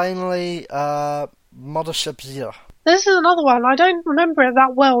 And finally, Mothership Zeta. This is another one. I don't remember it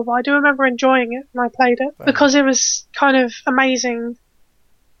that well, but I do remember enjoying it when I played it. Right. Because it was kind of amazing.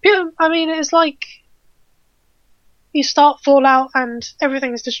 I mean, it's like you start Fallout and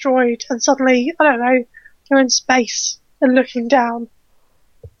everything's destroyed and suddenly, I don't know, you're in space and looking down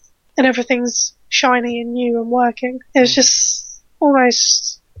and everything's shiny and new and working. It's just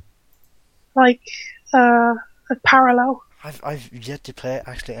almost like a parallel. I've yet to play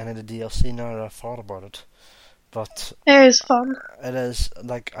actually any of the DLC now that I've thought about it. But it is fun. It is,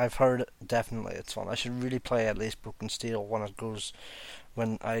 I've heard definitely it's fun. I should really play at least Broken Steel when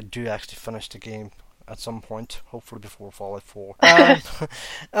I do actually finish the game at some point, hopefully before Fallout 4.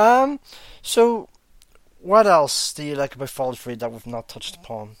 So what else do you like about Fallout 3 that we've not touched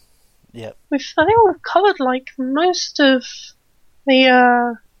upon yet? I think we've covered most of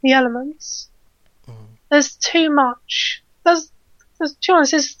the elements. There's too much. To be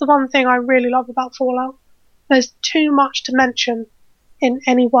honest, this is the one thing I really love about Fallout. There's too much to mention in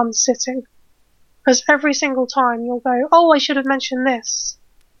any one sitting. Because every single time you'll go, oh, I should have mentioned this.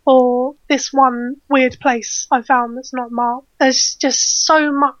 Or this one weird place I found that's not marked. There's just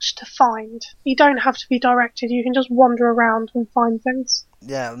so much to find. You don't have to be directed. You can just wander around and find things.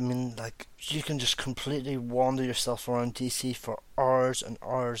 Yeah, I mean, you can just completely wander yourself around DC for hours and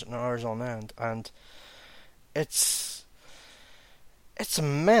hours and hours on end. And it's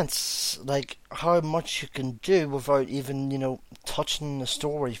immense, how much you can do without even, touching the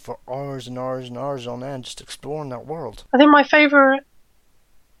story for hours and hours and hours on end, just exploring that world. I think my favourite,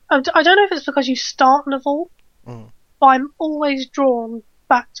 I don't know if it's because you start in a vault, but I'm always drawn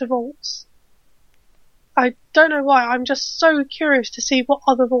back to vaults. I don't know why. I'm just so curious to see what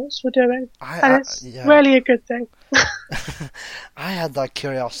other vaults were doing, and it's really a good thing. I had that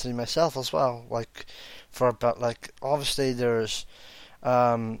curiosity myself as well. Like for about obviously there's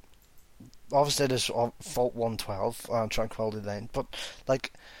Vault 112, Tranquility Lane, but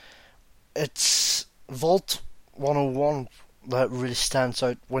like it's Vault 101 that really stands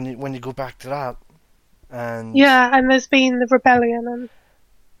out when you go back to that. And and there's been the rebellion, and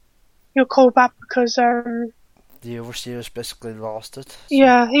you're called back because the Overseer's basically lost it. So.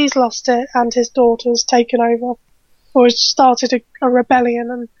 Yeah, he's lost it, and his daughter's taken over, or has started a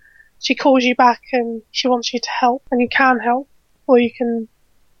rebellion, and she calls you back, and she wants you to help, and you can help, or you can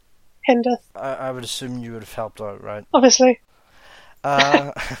hinder. I would assume you would have helped out, right? Obviously.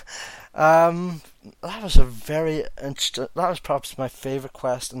 That was a very interesting. That was perhaps my favourite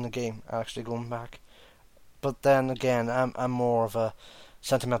quest in the game. Actually, going back, but then again, I'm more of a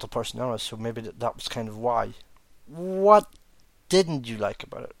sentimental person now, so maybe that was kind of why. What didn't you like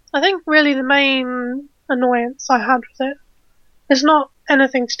about it? I think really the main annoyance I had with it is not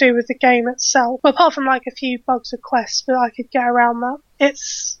anything to do with the game itself, apart from like a few bugs of quests, but I could get around that.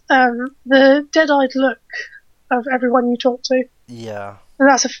 It's the dead-eyed look of everyone you talk to. Yeah. And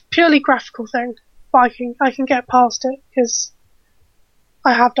that's a purely graphical thing, but I can get past it because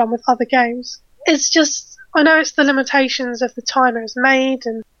I have done with other games. It's just, I know it's the limitations of the time it was made,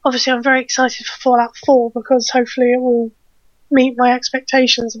 and obviously I'm very excited for Fallout 4 because hopefully it will meet my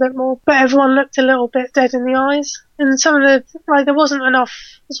expectations a bit more. But everyone looked a little bit dead in the eyes, and some of the, there wasn't enough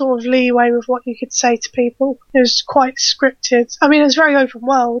sort of leeway with what you could say to people. It was quite scripted. I mean, it was very open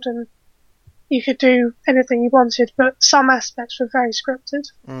world, and you could do anything you wanted, but some aspects were very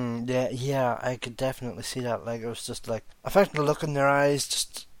scripted. Yeah, I could definitely see that. Like, it was just like, I found the look in their eyes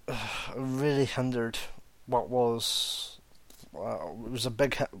just really hindered what was, it was a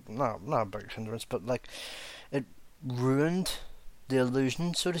big, not a big hindrance, but like, it ruined the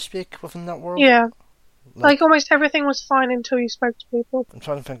illusion, so to speak, within that world. Yeah. Like almost everything was fine until you spoke to people. I'm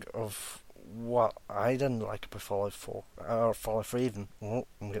trying to think of what I didn't like about Fallout 4, or Fallout 3 even. Oh,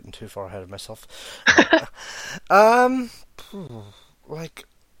 I'm getting too far ahead of myself. Like,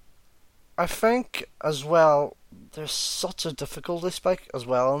 I think as well, there's such a difficulty spike as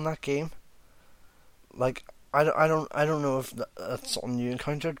well in that game. Like, I don't know if that's something you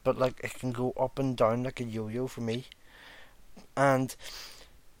encountered, but like it can go up and down like a yo-yo for me.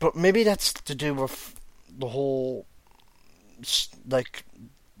 But maybe that's to do with the whole, like,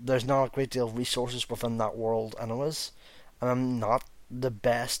 there's not a great deal of resources within that world anyways, and I'm not the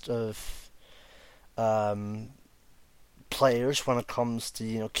best of players when it comes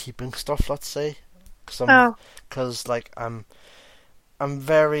to keeping stuff, let's say, because like I'm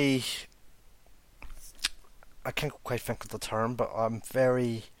very, I can't quite think of the term, but I'm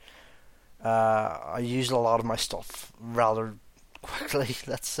very I use a lot of my stuff rather quickly,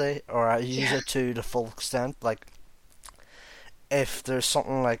 let's say, or I use it to the full extent. Like, if there's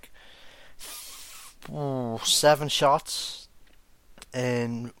something like 7 shots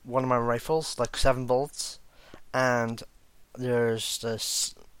in one of my rifles, like 7 bullets, and there's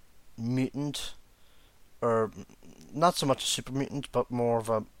this mutant, or not so much a super mutant, but more of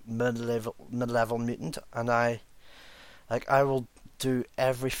a mid-level mutant, and I will do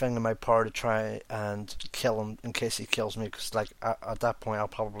everything in my power to try and kill him in case he kills me, because like at that point I'll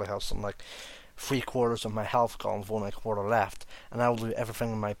probably have some like 3/4 of my health gone with only a quarter left, and I will do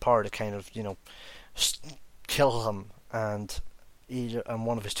everything in my power to kind of kill him and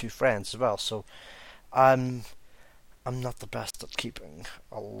one of his 2 friends as well. So I'm not the best at keeping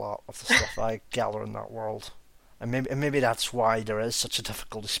a lot of the stuff I gather in that world, and maybe that's why there is such a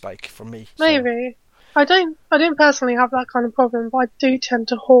difficulty spike for me. Maybe. I don't personally have that kind of problem, but I do tend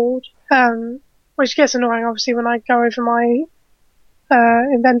to hoard, which gets annoying obviously when I go over my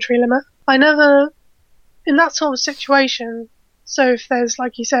inventory limit. I never, in that sort of situation, so if there's,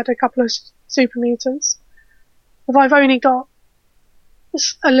 like you said, a couple of super mutants, if I've only got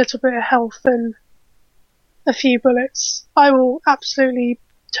a little bit of health and a few bullets, I will absolutely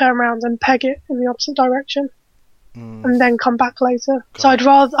turn around and peg it in the opposite direction, and then come back later. So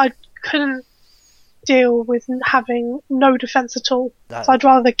I couldn't deal with having no defense at all. So I'd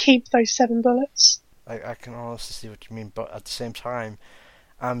rather keep those 7 bullets. I can honestly see what you mean, but at the same time,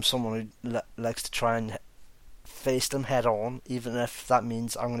 I'm someone who likes to try and face them head on, even if that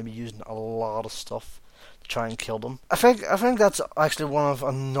means I'm going to be using a lot of stuff to try and kill them. I think that's actually one of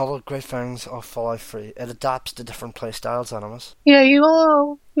another great things of Fallout 3. It adapts to different play styles, animus. Yeah,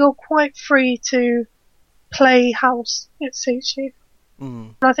 you're quite free to play how it suits you.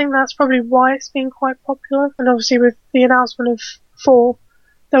 And I think that's probably why it's been quite popular. And obviously with the announcement of 4,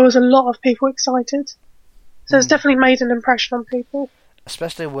 there was a lot of people excited. So it's definitely made an impression on people.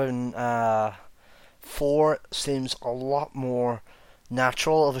 Especially when 4 seems a lot more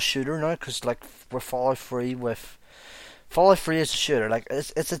natural of a shooter now, because like with Fallout 3 is a shooter. Like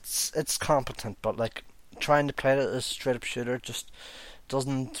it's competent, but like trying to play it as a straight up shooter just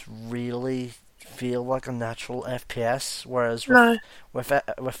doesn't really feel like a natural FPS. Whereas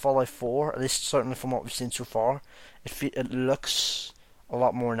with Fallout 4, at least certainly from what we've seen so far, it looks a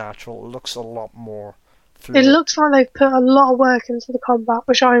lot more natural. It looks a lot more fluid. It looks like they've put a lot of work into the combat,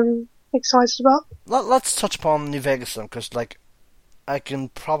 which I'm excited about. Let's touch upon New Vegas then, because like I can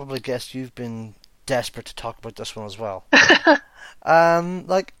probably guess you've been desperate to talk about this one as well.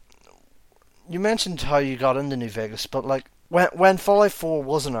 Like you mentioned how you got into New Vegas, but like when Fallout 4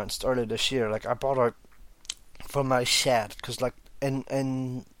 was announced earlier this year, like I brought out from my shed, because like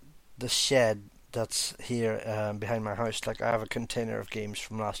in the shed that's here behind my house, like I have a container of games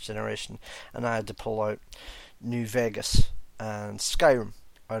from last generation, and I had to pull out New Vegas and Skyrim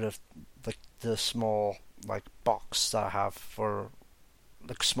out of the small like box that I have for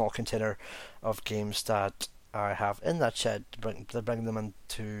like small container of games that I have in that shed to bring them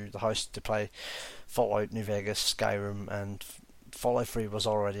into the house to play Fallout, New Vegas, Skyrim, and Fallout 3 was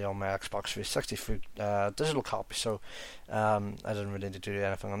already on my Xbox 360 through digital copy, so I didn't really need to do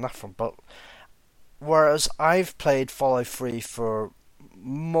anything on that front. But whereas I've played Fallout 3 for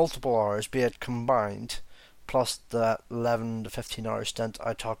multiple hours, be it combined, plus the 11 to 15 hour stint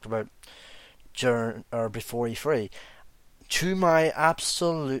I talked about during or before E3, to my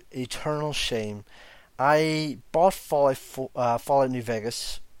absolute eternal shame, I bought Fallout New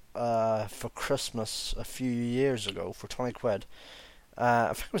Vegas for Christmas a few years ago for 20 quid.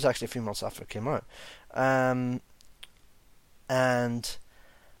 I think it was actually a few months after it came out. And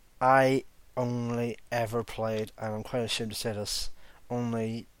I only ever played, and I'm quite ashamed to say this,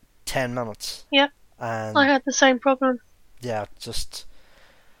 only 10 minutes. Yeah, and I had the same problem. Yeah, just...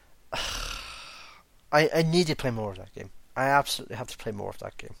 I need to play more of that game. I absolutely have to play more of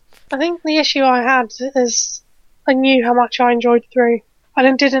that game. I think the issue I had is I knew how much I enjoyed 3, and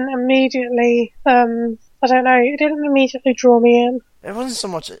it didn't immediately, it didn't immediately draw me in. It wasn't so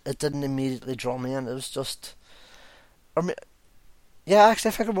much it didn't immediately draw me in, it was just... yeah, actually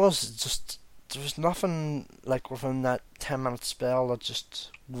I think it was just... There was nothing like within that 10-minute spell that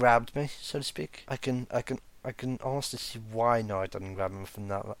just grabbed me, so to speak. I can honestly see why now it didn't grab me within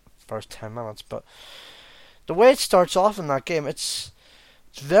that first 10 minutes, but the way it starts off in that game, it's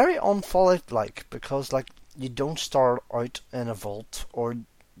very un-Fallout-like, because like you don't start out in a vault, or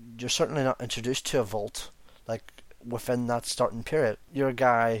you're certainly not introduced to a vault like within that starting period. You're a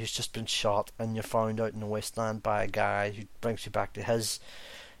guy who's just been shot, and you're found out in the wasteland by a guy who brings you back to his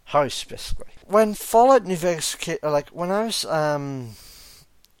house, basically. When Fallout New Vegas, like when I was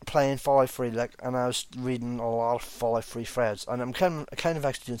playing Fallout 3, like, and I was reading a lot of Fallout 3 threads, and I'm kind of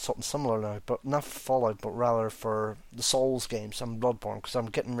actually doing something similar now, but not for Fallout, but rather for the Souls games and Bloodborne, because I'm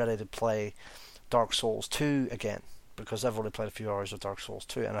getting ready to play Dark Souls 2 again, because I've already played a few hours of Dark Souls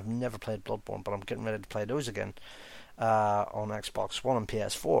 2, and I've never played Bloodborne, but I'm getting ready to play those again on Xbox One and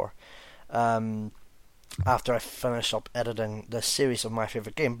PS4. After I finish up editing this series of my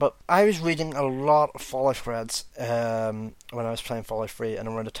favourite game. But I was reading a lot of Fallout threads when I was playing Fallout 3 and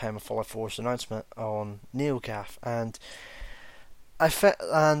around the time of Fallout 4's announcement on NeoGAF, and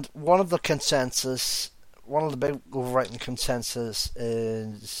one of the big overriding consensus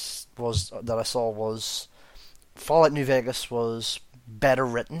that I saw was Fallout New Vegas was better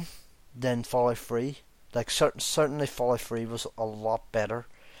written than Fallout 3. Like certainly Fallout 3 was a lot better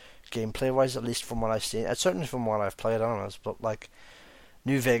gameplay wise, at least from what I've seen. Certainly from what I've played on it, but like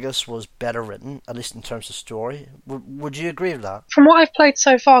New Vegas was better written, at least in terms of story. Would you agree with that? From what I've played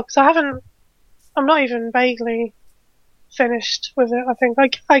so far, because I'm not even vaguely finished with it. I think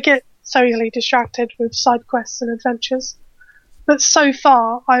I get so easily distracted with side quests and adventures, but so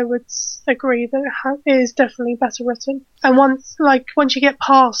far I would agree that it is definitely better written. And once you get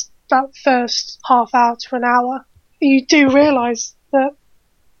past that first half hour to an hour, you do realise that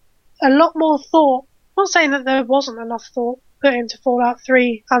a lot more thought, I'm not saying that there wasn't enough thought put into Fallout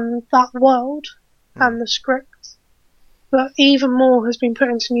 3 and that world and the script, but even more has been put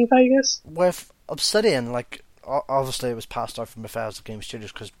into New Vegas. With Obsidian, like, obviously it was passed out from Bethesda Game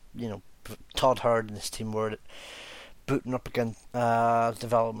Studios because, you know, Todd Howard and his team were booting up again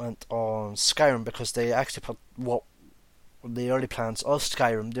development on Skyrim, because they actually put what the early plans of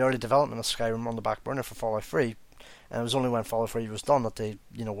Skyrim, the early development of Skyrim, on the back burner for Fallout 3. And it was only when Fallout 3 was done that they,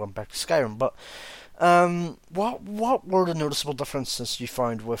 went back to Skyrim. But what were the noticeable differences you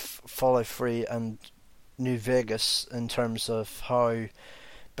found with Fallout 3 and New Vegas in terms of how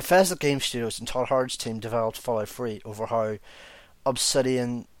Bethesda Game Studios and Todd Howard's team developed Fallout 3 over how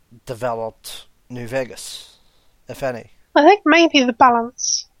Obsidian developed New Vegas, if any. I think maybe the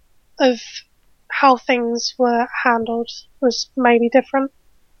balance of how things were handled was maybe different.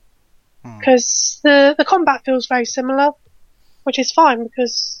 Because the combat feels very similar, which is fine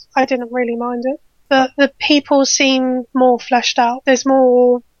because I didn't really mind it. But the people seem more fleshed out. There's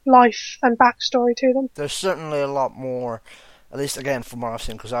more life and backstory to them. There's certainly a lot more, at least again from what I've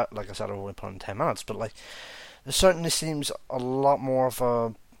seen, because like I said, I've only put in 10 minutes, but like, there certainly seems a lot more of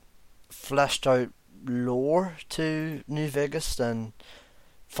a fleshed out lore to New Vegas than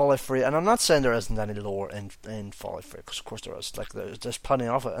Fallout 3. And I'm not saying there isn't any lore in Fallout 3, because of course there is. Like, there's plenty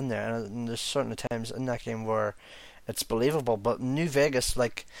of it in there, and there's certainly times in that game where it's believable. But New Vegas,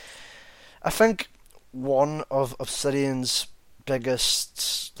 like, I think one of Obsidian's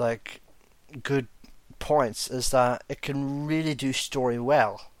biggest like good points is that it can really do story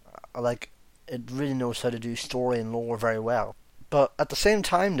well. Like, it really knows how to do story and lore very well. But at the same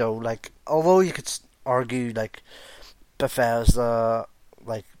time, though, like, although you could argue like Bethesda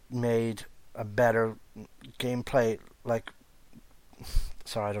like made a better gameplay, like,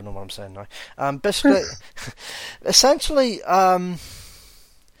 sorry, I don't know what I'm saying now. Basically, essentially,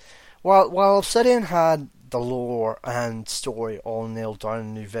 while Obsidian had the lore and story all nailed down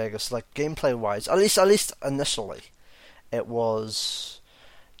in New Vegas, like gameplay wise, at least initially, it was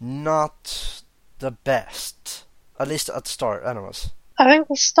not the best. At least at the start, anyways. I think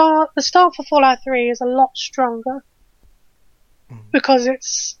the start for Fallout 3 is a lot stronger because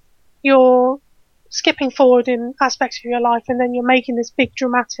you're skipping forward in aspects of your life, and then you're making this big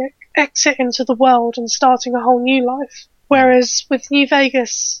dramatic exit into the world and starting a whole new life. Whereas with New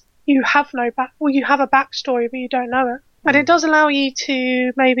Vegas, you have you have a backstory, but you don't know it. And it does allow you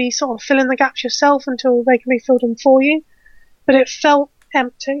to maybe sort of fill in the gaps yourself until they can be filled in for you. But it felt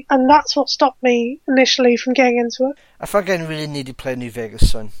empty, and that's what stopped me initially from getting into it. I think I really need to play New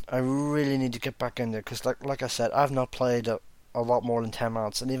Vegas soon. I really need to get back in there, because like I said, I've not played it a lot more than 10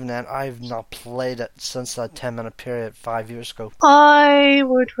 minutes, and even then, I've not played it since that 10-minute period 5 years ago. I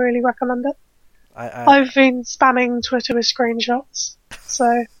would really recommend it. I've been spamming Twitter with screenshots,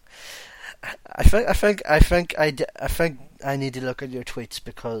 so... I think I need to look at your tweets,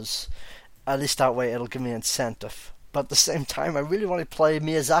 because at least that way it'll give me incentive. But at the same time, I really want to play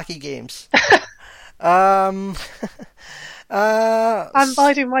Miyazaki games. I'm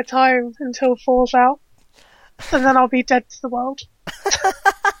biding my time until Fall's out, and then I'll be dead to the world.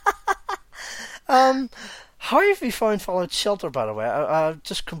 How have you found Fallout Shelter, by the way? I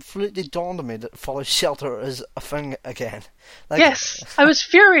just completely dawned on me that Fallout Shelter is a thing again. Like, yes, I was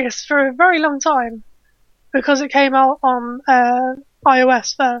furious for a very long time because it came out on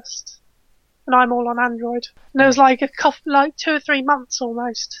iOS first, and I'm all on Android. And it was like 2 or 3 months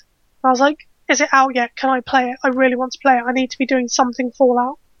almost. And I was like, "Is it out yet? Can I play it? I really want to play it. I need to be doing something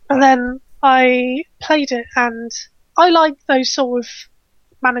Fallout." And then I played it, and I like those sort of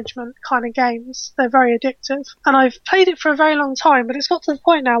management kind of games. They're very addictive, and I've played it for a very long time, but it's got to the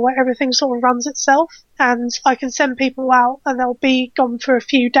point now where everything sort of runs itself, and I can send people out and they'll be gone for a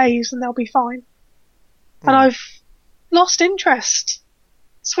few days and they'll be fine. And I've lost interest.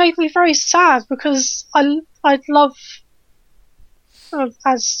 It's made me very sad because I'd love,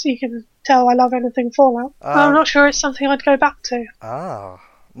 as you can tell, I love anything Fallout. I'm not sure it's something I'd go back to.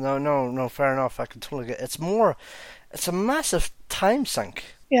 No, fair enough. I can totally get it. It's a massive time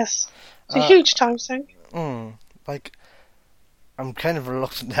sink. Yes. It's a huge time sink. Like, I'm kind of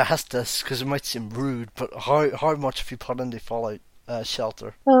reluctant to ask this because it might seem rude, but how much have you put into Fallout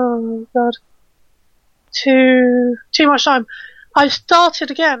Shelter? Oh, God. Too much time. I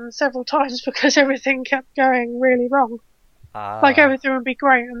started again several times because everything kept going really wrong. Like, everything would be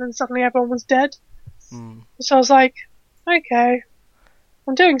great, and then suddenly everyone was dead. So I was like, okay,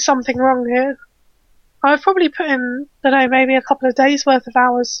 I'm doing something wrong here. I've probably put in, I don't know, maybe a couple of days worth of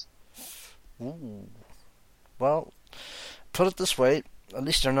hours. Ooh. Well, put it this way, at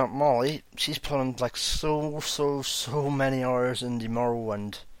least they're not Molly. She's put in like so many hours in the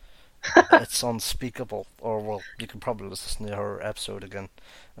Morrowind. It's unspeakable. Or, well, you can probably listen to her episode again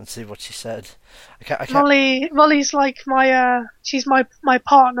and see what she said. I can't... Molly's like she's my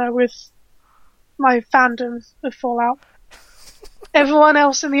partner with my fandom of Fallout. Everyone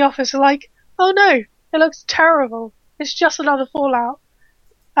else in the office are like, "Oh no, it looks terrible. It's just another Fallout."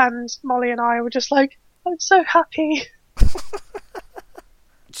 And Molly and I were just like, "I'm so happy."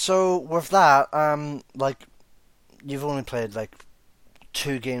 So with that, like, you've only played like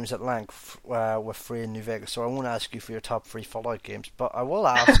 2 games at length with 3 in New Vegas, so I won't ask you for your top 3 Fallout games, but I will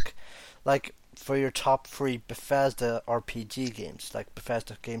ask, like, for your top three Bethesda RPG games, like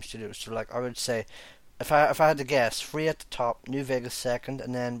Bethesda Game Studios. So like I would say, if I had to guess, three at the top, New Vegas second,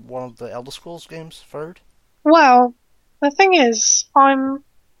 and then one of the Elder Scrolls games third. Well, the thing is, I'm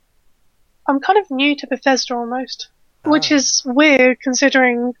kind of new to Bethesda almost, which is weird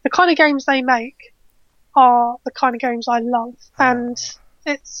considering the kind of games they make are the kind of games I love. And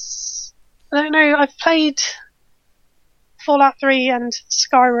it's, I don't know, I've played Fallout 3 and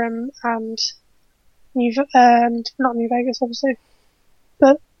Skyrim and not New Vegas obviously,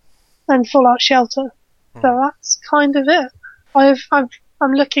 and Fallout Shelter. So that's kind of it.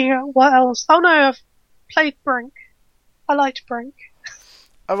 I'm looking at what else. Oh no, I've played Brink. I liked Brink.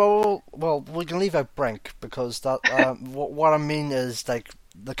 Oh, well, we can leave out Brink because that. What I mean is like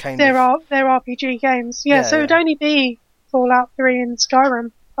the kind they're of they're RPG games. Yeah, so it'd only be Fallout 3 and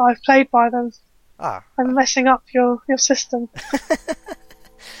Skyrim that I've played by them. I'm messing up your system.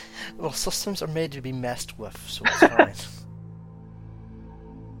 Well, systems are made to be messed with, so it's fine.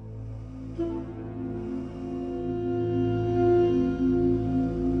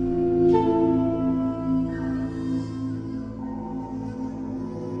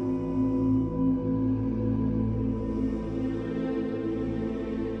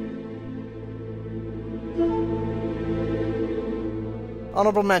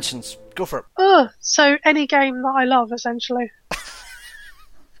 Honourable mentions. Go for it. So any game that I love, essentially.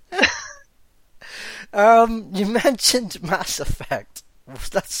 You mentioned Mass Effect.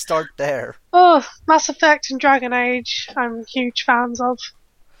 Let's start there. Mass Effect and Dragon Age, I'm huge fans of.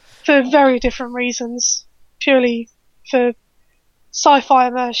 For very different reasons. Purely for sci-fi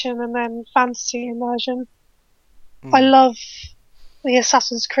immersion and then fantasy immersion. I love the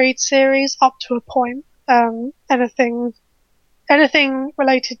Assassin's Creed series up to a point. Anything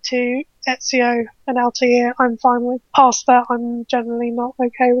related to Ezio and Altair, I'm fine with. Past that, I'm generally not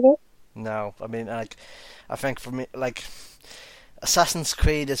okay with it. No, I mean, like, I think for me, like, Assassin's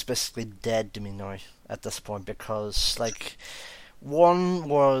Creed is basically dead to me now at this point because, like, 1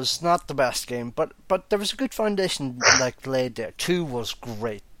 was not the best game, but there was a good foundation like laid there. 2 was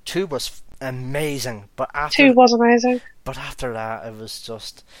great. 2 was amazing, but after 2 was amazing. But after that, it was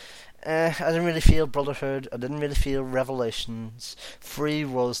just. I didn't really feel Brotherhood. I didn't really feel Revelations. 3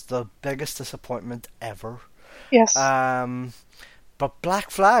 was the biggest disappointment ever. Yes. But Black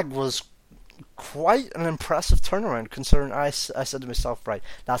Flag was quite an impressive turnaround, considering I said to myself, right,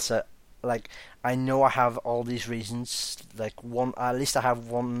 that's it. Like, I know I have all these reasons. Like, at least I have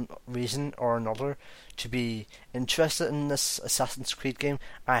one reason or another to be interested in this Assassin's Creed game.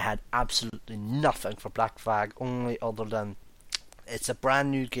 I had absolutely nothing for Black Flag, only other than it's a brand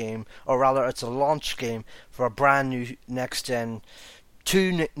new game, or rather it's a launch game for a brand new next-gen,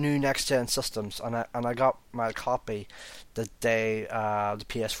 two new next-gen systems, and I got my copy the day the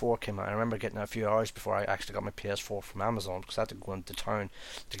PS4 came out. I remember getting it a few hours before I actually got my PS4 from Amazon, because I had to go into town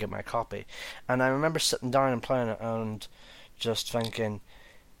to get my copy. And I remember sitting down and playing it and just thinking,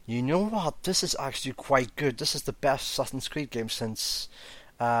 you know what, this is actually quite good. This is the best Assassin's Creed game since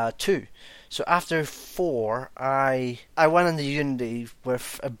 2. So after 4, I went into Unity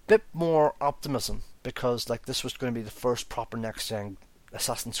with a bit more optimism, because like this was going to be the first proper next-gen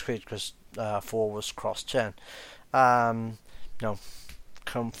Assassin's Creed, because 4 was cross-gen. No,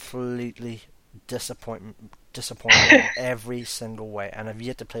 completely disappointing in every single way, and I've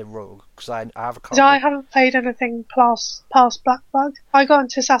yet to play Rogue because I have a copy. I haven't played anything past Black Flag. I got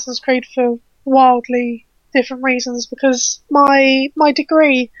into Assassin's Creed for wildly different reasons, because my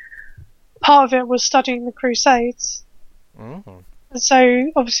degree, part of it was studying the Crusades. And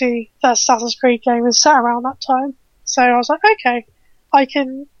so obviously that Assassin's Creed game is set around that time. So I was like, okay, I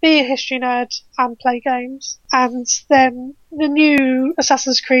can be a history nerd and play games. And then the new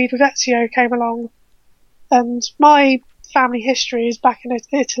Assassin's Creed with Ezio came along, and my family history is back in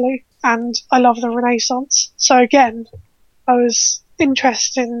Italy, and I love the Renaissance. So again, I was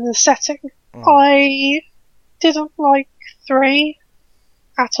interested in the setting. I didn't like 3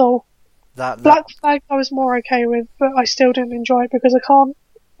 at all. Black Flag I was more okay with, but I still didn't enjoy it because I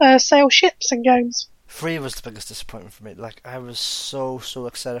can't sail ships in games. 3 was the biggest disappointment for me. Like, I was so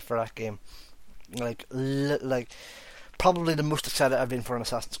excited for that game. Like probably the most excited I've been for an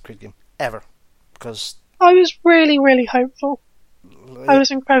Assassin's Creed game ever. Because I was really, really hopeful. I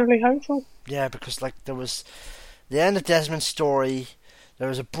was incredibly hopeful. Yeah, because like there was the end of Desmond's story. There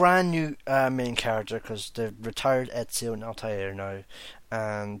was a brand new main character, because they've retired Ezio and Altair now,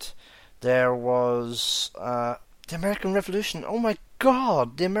 and there was the American Revolution. Oh my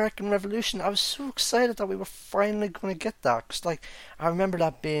God, the American Revolution! I was so excited that we were finally going to get that, because like I remember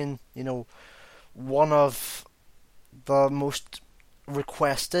that being, you know, one of the most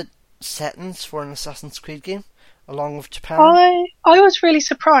requested settings for an Assassin's Creed game, along with Japan. I was really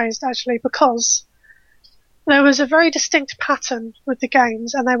surprised actually because there was a very distinct pattern with the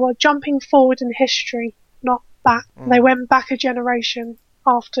games, and they were jumping forward in history, not back. They went back a generation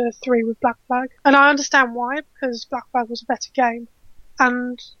after 3 with Black Flag, and I understand why, because Black Flag was a better game.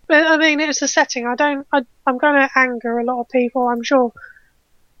 And I mean, it's a setting. I'm going to anger a lot of people, I'm sure,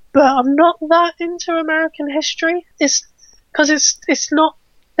 but I'm not that into American history. It's because it's not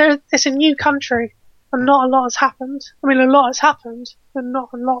there. It's a new country, and not a lot has happened. I mean, a lot has happened, but not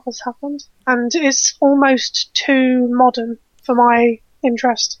a lot has happened, and it's almost too modern for my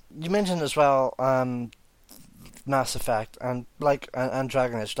interest. You mentioned as well Mass Effect and and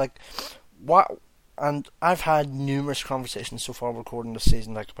Dragon Age, what. And I've had numerous conversations so far recording this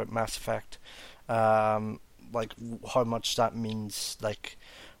season, about Mass Effect, how much that means,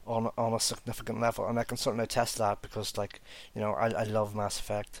 on a significant level, and I can certainly attest to that because, I love Mass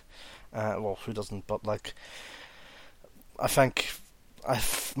Effect. Well, who doesn't? But I think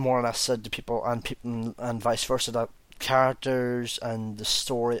I've more or less said to people and vice versa that characters and the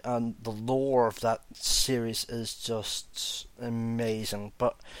story and the lore of that series is just amazing,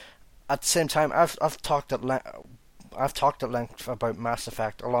 but at the same time, I've talked at length about Mass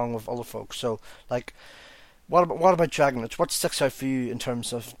Effect along with other folks. So, what about Dragon Age? What sticks out for you in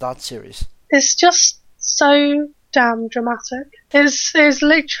terms of that series? It's just so damn dramatic. It's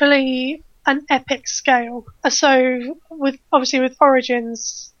literally an epic scale. So, with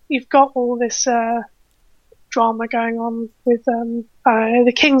Origins, you've got all this drama going on with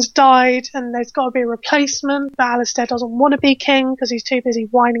the king's died and there's got to be a replacement, but Alistair doesn't want to be king because he's too busy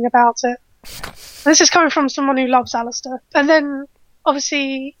whining about it. This is coming from someone who loves Alistair. And then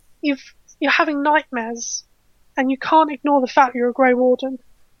obviously you're having nightmares and you can't ignore the fact you're a Grey Warden.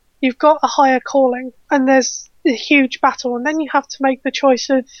 You've got a higher calling and there's a huge battle, and then you have to make the choice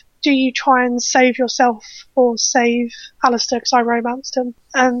of, do you try and save yourself or save Alistair because I romanced him,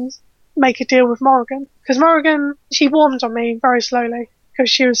 and make a deal with Morrigan, because Morrigan, she warmed on me very slowly because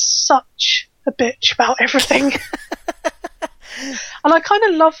she was such a bitch about everything. And I kind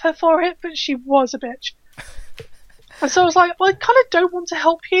of love her for it, but she was a bitch. And so I was like, well, I kind of don't want to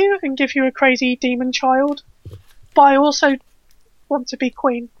help you and give you a crazy demon child, but I also want to be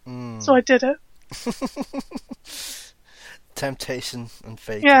queen. So I did it. Temptation and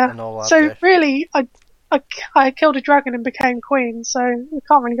fate, yeah. And all that. So really, I killed a dragon and became queen, so you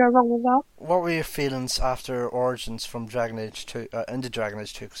can't really go wrong with that. What were your feelings after Origins from Dragon Age 2 into Dragon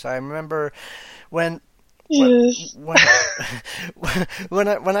Age 2? Because I remember when I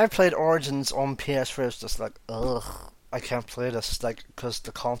played Origins on PS3, I was just like, ugh, I can't play this, because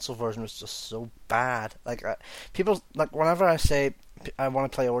the console version was just so bad. People, whenever I say I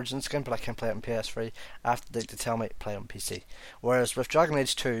want to play Origins again, but I can't play it on PS3, after they tell me to play it on PC. Whereas with Dragon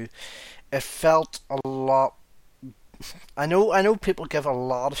Age 2, it felt a lot. I know people give a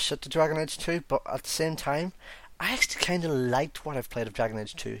lot of shit to Dragon Age 2, but at the same time, I actually kind of liked what I've played of Dragon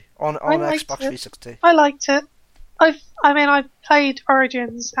Age 2 on Xbox 360. I liked it. I've played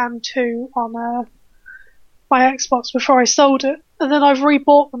Origins and 2 on my Xbox before I sold it, and then I've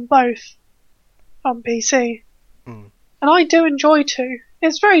rebought them both on PC. And I do enjoy 2.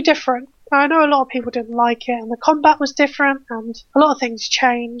 It's very different. I know a lot of people didn't like it, and the combat was different, and a lot of things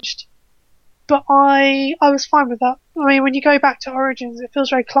changed. But I was fine with that. I mean, when you go back to Origins, it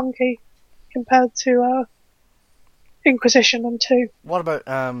feels very clunky compared to Inquisition and 2. What about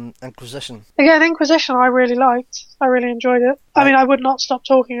Inquisition? Again, Inquisition I really liked. I really enjoyed it. I mean, I would not stop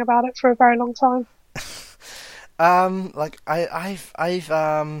talking about it for a very long time. I've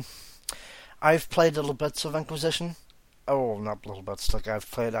played little bits of Inquisition. Oh, not little bits.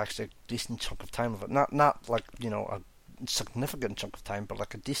 I've played actually a decent chunk of time of it. Not a significant chunk of time, but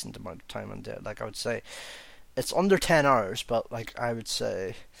a decent amount of time in there. I would say it's under 10 hours, but I would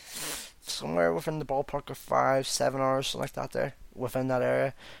say somewhere within the ballpark of 5-7 hours, something like that there, within that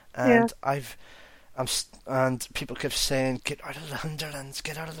area. And yeah. And people keep saying, get out of the Hinterlands,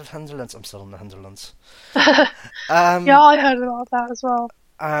 get out of the Hinterlands. I'm still in the Hinterlands. Yeah, I heard a lot of that as well.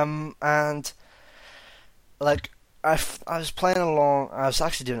 And I was playing along. I was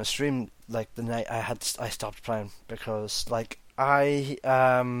actually doing a stream the night I stopped playing, because I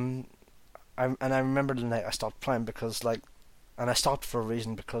remember the night I stopped playing because and I stopped for a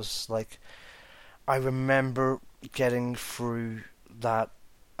reason, because I remember getting through that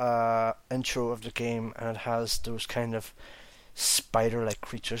intro of the game, and it has those kind of spider-like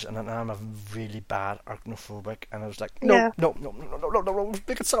creatures, and I'm a really bad arachnophobic, and I was like, no,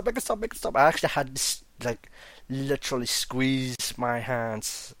 make it stop. I actually had to literally squeeze my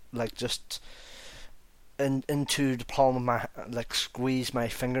hands, into the palm of my, like, squeeze my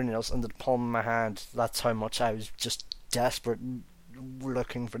fingernails into the palm of my hand. That's how much I was just desperate,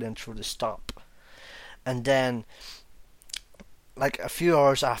 looking for the intro to stop. And then, like, a few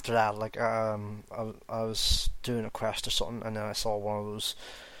hours after that, like, I was doing a quest or something, and then I saw one of those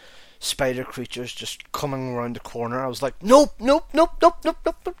spider creatures just coming around the corner. I was like, nope, I'm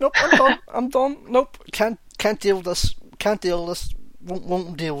done, nope, can't deal with this,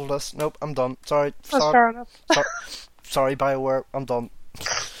 won't deal with this, nope, I'm done, sorry, fair enough. sorry, BioWare, I'm done.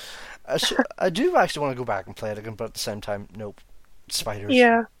 I do actually want to go back and play it again, but at the same time, nope, spiders,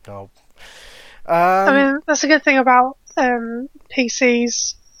 yeah, no. I mean, that's a good thing about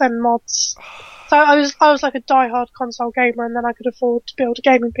PCs and mods. So I was like a die-hard console gamer, and then I could afford to build a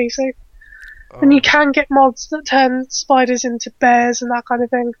gaming PC. And you can get mods that turn spiders into bears and that kind of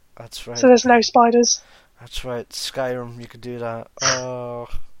thing. That's right. So there's no spiders. That's right. Skyrim, you could do that.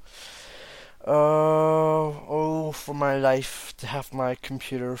 For my life to have my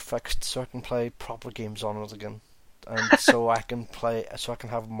computer fixed so I can play proper games on it again, and so I can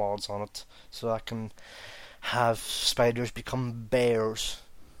have mods on it, so I can have spiders become bears.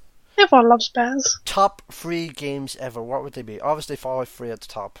 Everyone loves bears. Top 3 games ever. What would they be? Obviously, Fallout 3 at the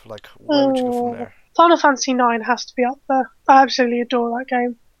top. Like, where would you go from there? Final Fantasy IX has to be up there. I absolutely adore that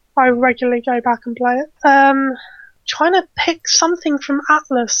game. I regularly go back and play it. Trying to pick something from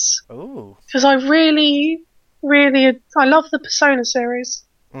Atlas. Oh. Because I really, I love the Persona series.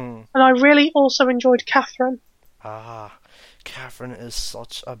 And I really also enjoyed Catherine. Catherine is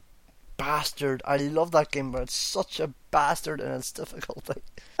such a bastard. I love that game, but it's such a bastard and its difficulty.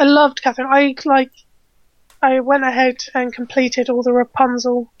 I loved Catherine. I went ahead and completed all the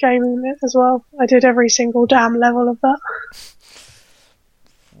Rapunzel game in it as well. I did every single damn level of that.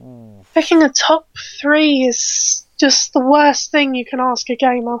 Ooh. Picking a top 3 is just the worst thing you can ask a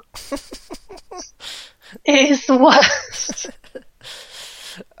gamer. It is the worst.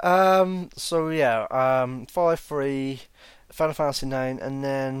 Fallout 3, Final Fantasy 9, and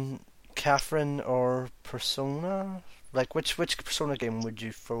then Catherine or Persona? Like, which Persona game would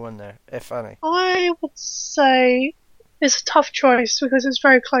you throw in there, if any? I would say it's a tough choice because it's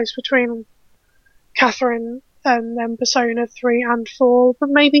very close between Catherine and then Persona 3 and 4, but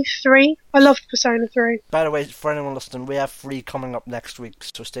maybe 3. I loved Persona 3. By the way, for anyone listening, we have 3 coming up next week,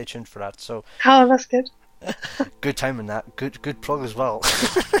 so stay tuned for that. So, oh, that's good. Good timing that. Good plug as well.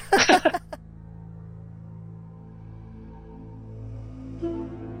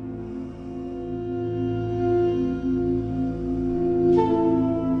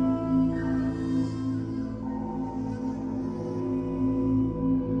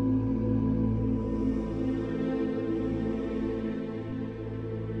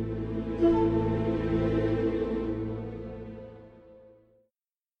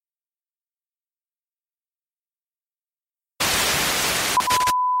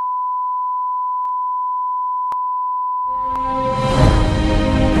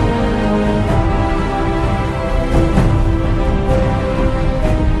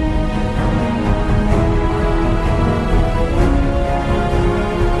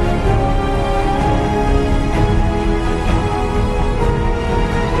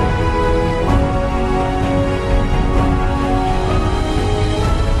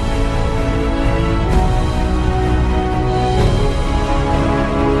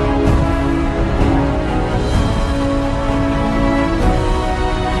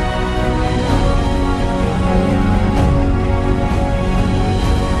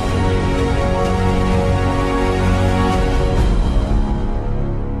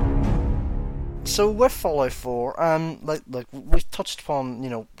 So with Fallout 4, like we've touched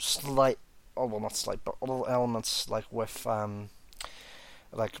upon, slight, oh well, not slight, but other elements like with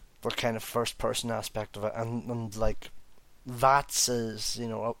like the kind of first-person aspect of it, and like VATS is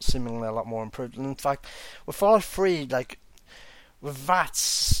seemingly a lot more improved. And in fact, with Fallout 3, like with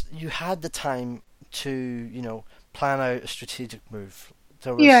VATS, you had the time to plan out a strategic move.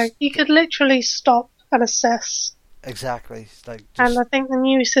 Yeah, you could literally stop and assess. Exactly. And I think the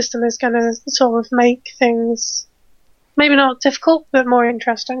new system is going to sort of make things maybe not difficult, but more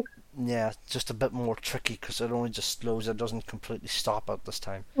interesting. Yeah, just a bit more tricky because it only just slows. It doesn't completely stop at this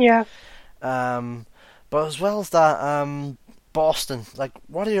time. Yeah. But as well as that, Boston. Like,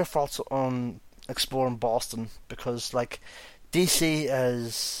 what are your thoughts on exploring Boston? Because like DC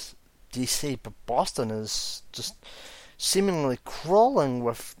is DC, but Boston is just seemingly crawling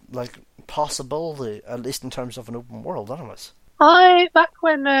with like possibility, at least in terms of an open world, anyways. Back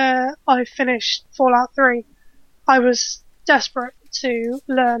when I finished Fallout 3, I was desperate to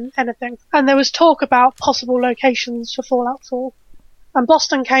learn anything, and there was talk about possible locations for Fallout 4, and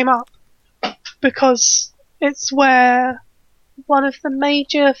Boston came up because It's where one of the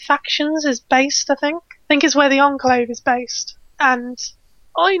major factions is based, I think. I think it's where the Enclave is based. And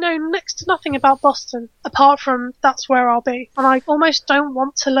I know next to nothing about Boston, apart from that's where I'll be. And I almost don't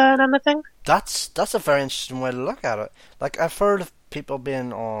want to learn anything. That's a very interesting way to look at it. Like, I've heard of people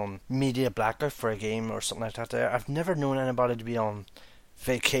being on media blackout for a game or something like that there. I've never known anybody to be on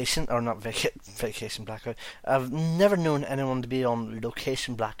vacation, or not vacation blackout. I've never known anyone to be on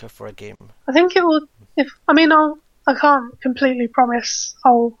location blackout for a game. I think it will, I can't completely promise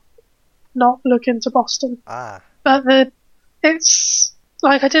I'll not look into Boston. But it's,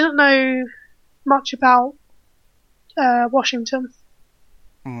 like, I didn't know much about Washington,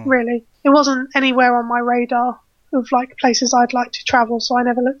 really. It wasn't anywhere on my radar of, like, places I'd like to travel, so I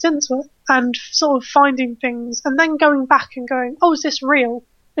never looked into it. And sort of finding things, and then going back and going, oh, is this real?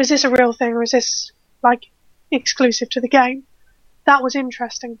 Is this a real thing, or is this, like, exclusive to the game? That was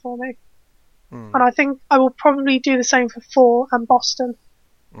interesting for me. And I think I will probably do the same for 4 and Boston,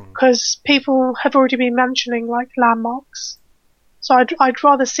 because people have already been mentioning, like, landmarks. So I'd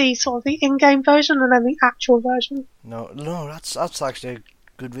rather see sort of the in-game version and then the actual version. No, that's actually a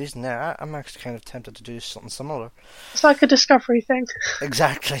good reason there. I'm actually kind of tempted to do something similar. It's like a discovery thing.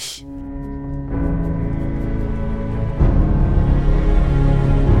 Exactly.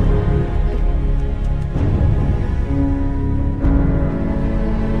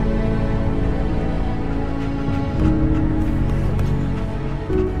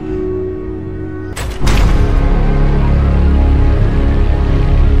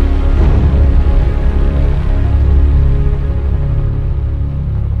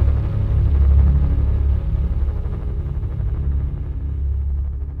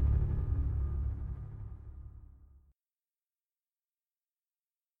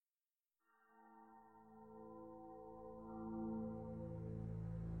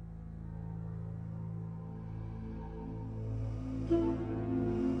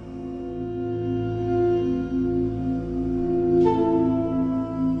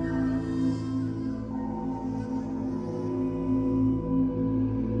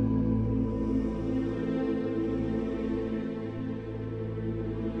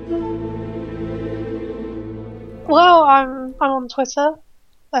 Well, I'm on Twitter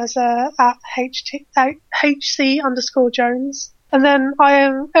as at HC_Jones, and then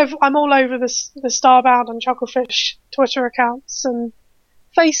I'm all over the Starbound and Chucklefish Twitter accounts and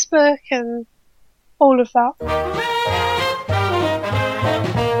Facebook and all of that.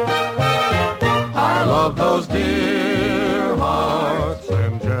 I love those dear hearts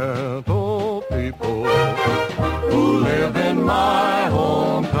and gentle people who live in my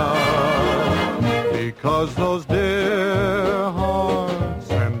hometown, because those dear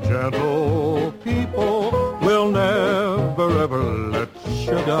hearts and gentle people will never ever let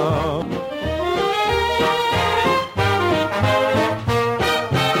you down.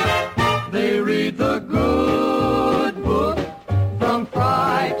 They read the good book from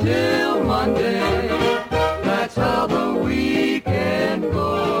Friday till Monday. That's how the weekend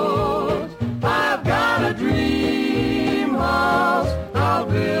goes. I've got a dream house I'll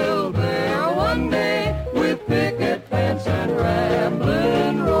build there one day, with picket fence and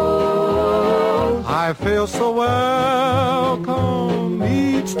rambling rose. I feel so welcome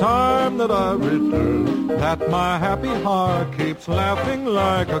each time that I return, that my happy heart keeps laughing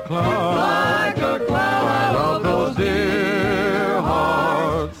like a clown. Like a clown. I love those dear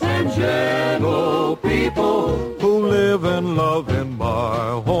hearts and gentle people who live and love in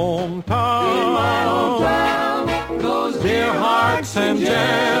my hometown. In my hometown. Those dear hearts and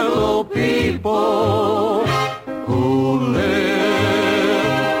gentle people who live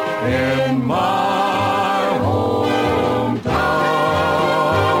in my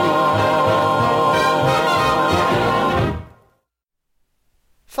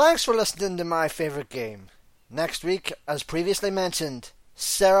Thanks for listening to My Favourite Game. Next week, as previously mentioned,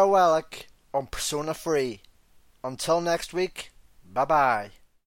 Sarah Wallach on Persona 3. Until next week, bye bye.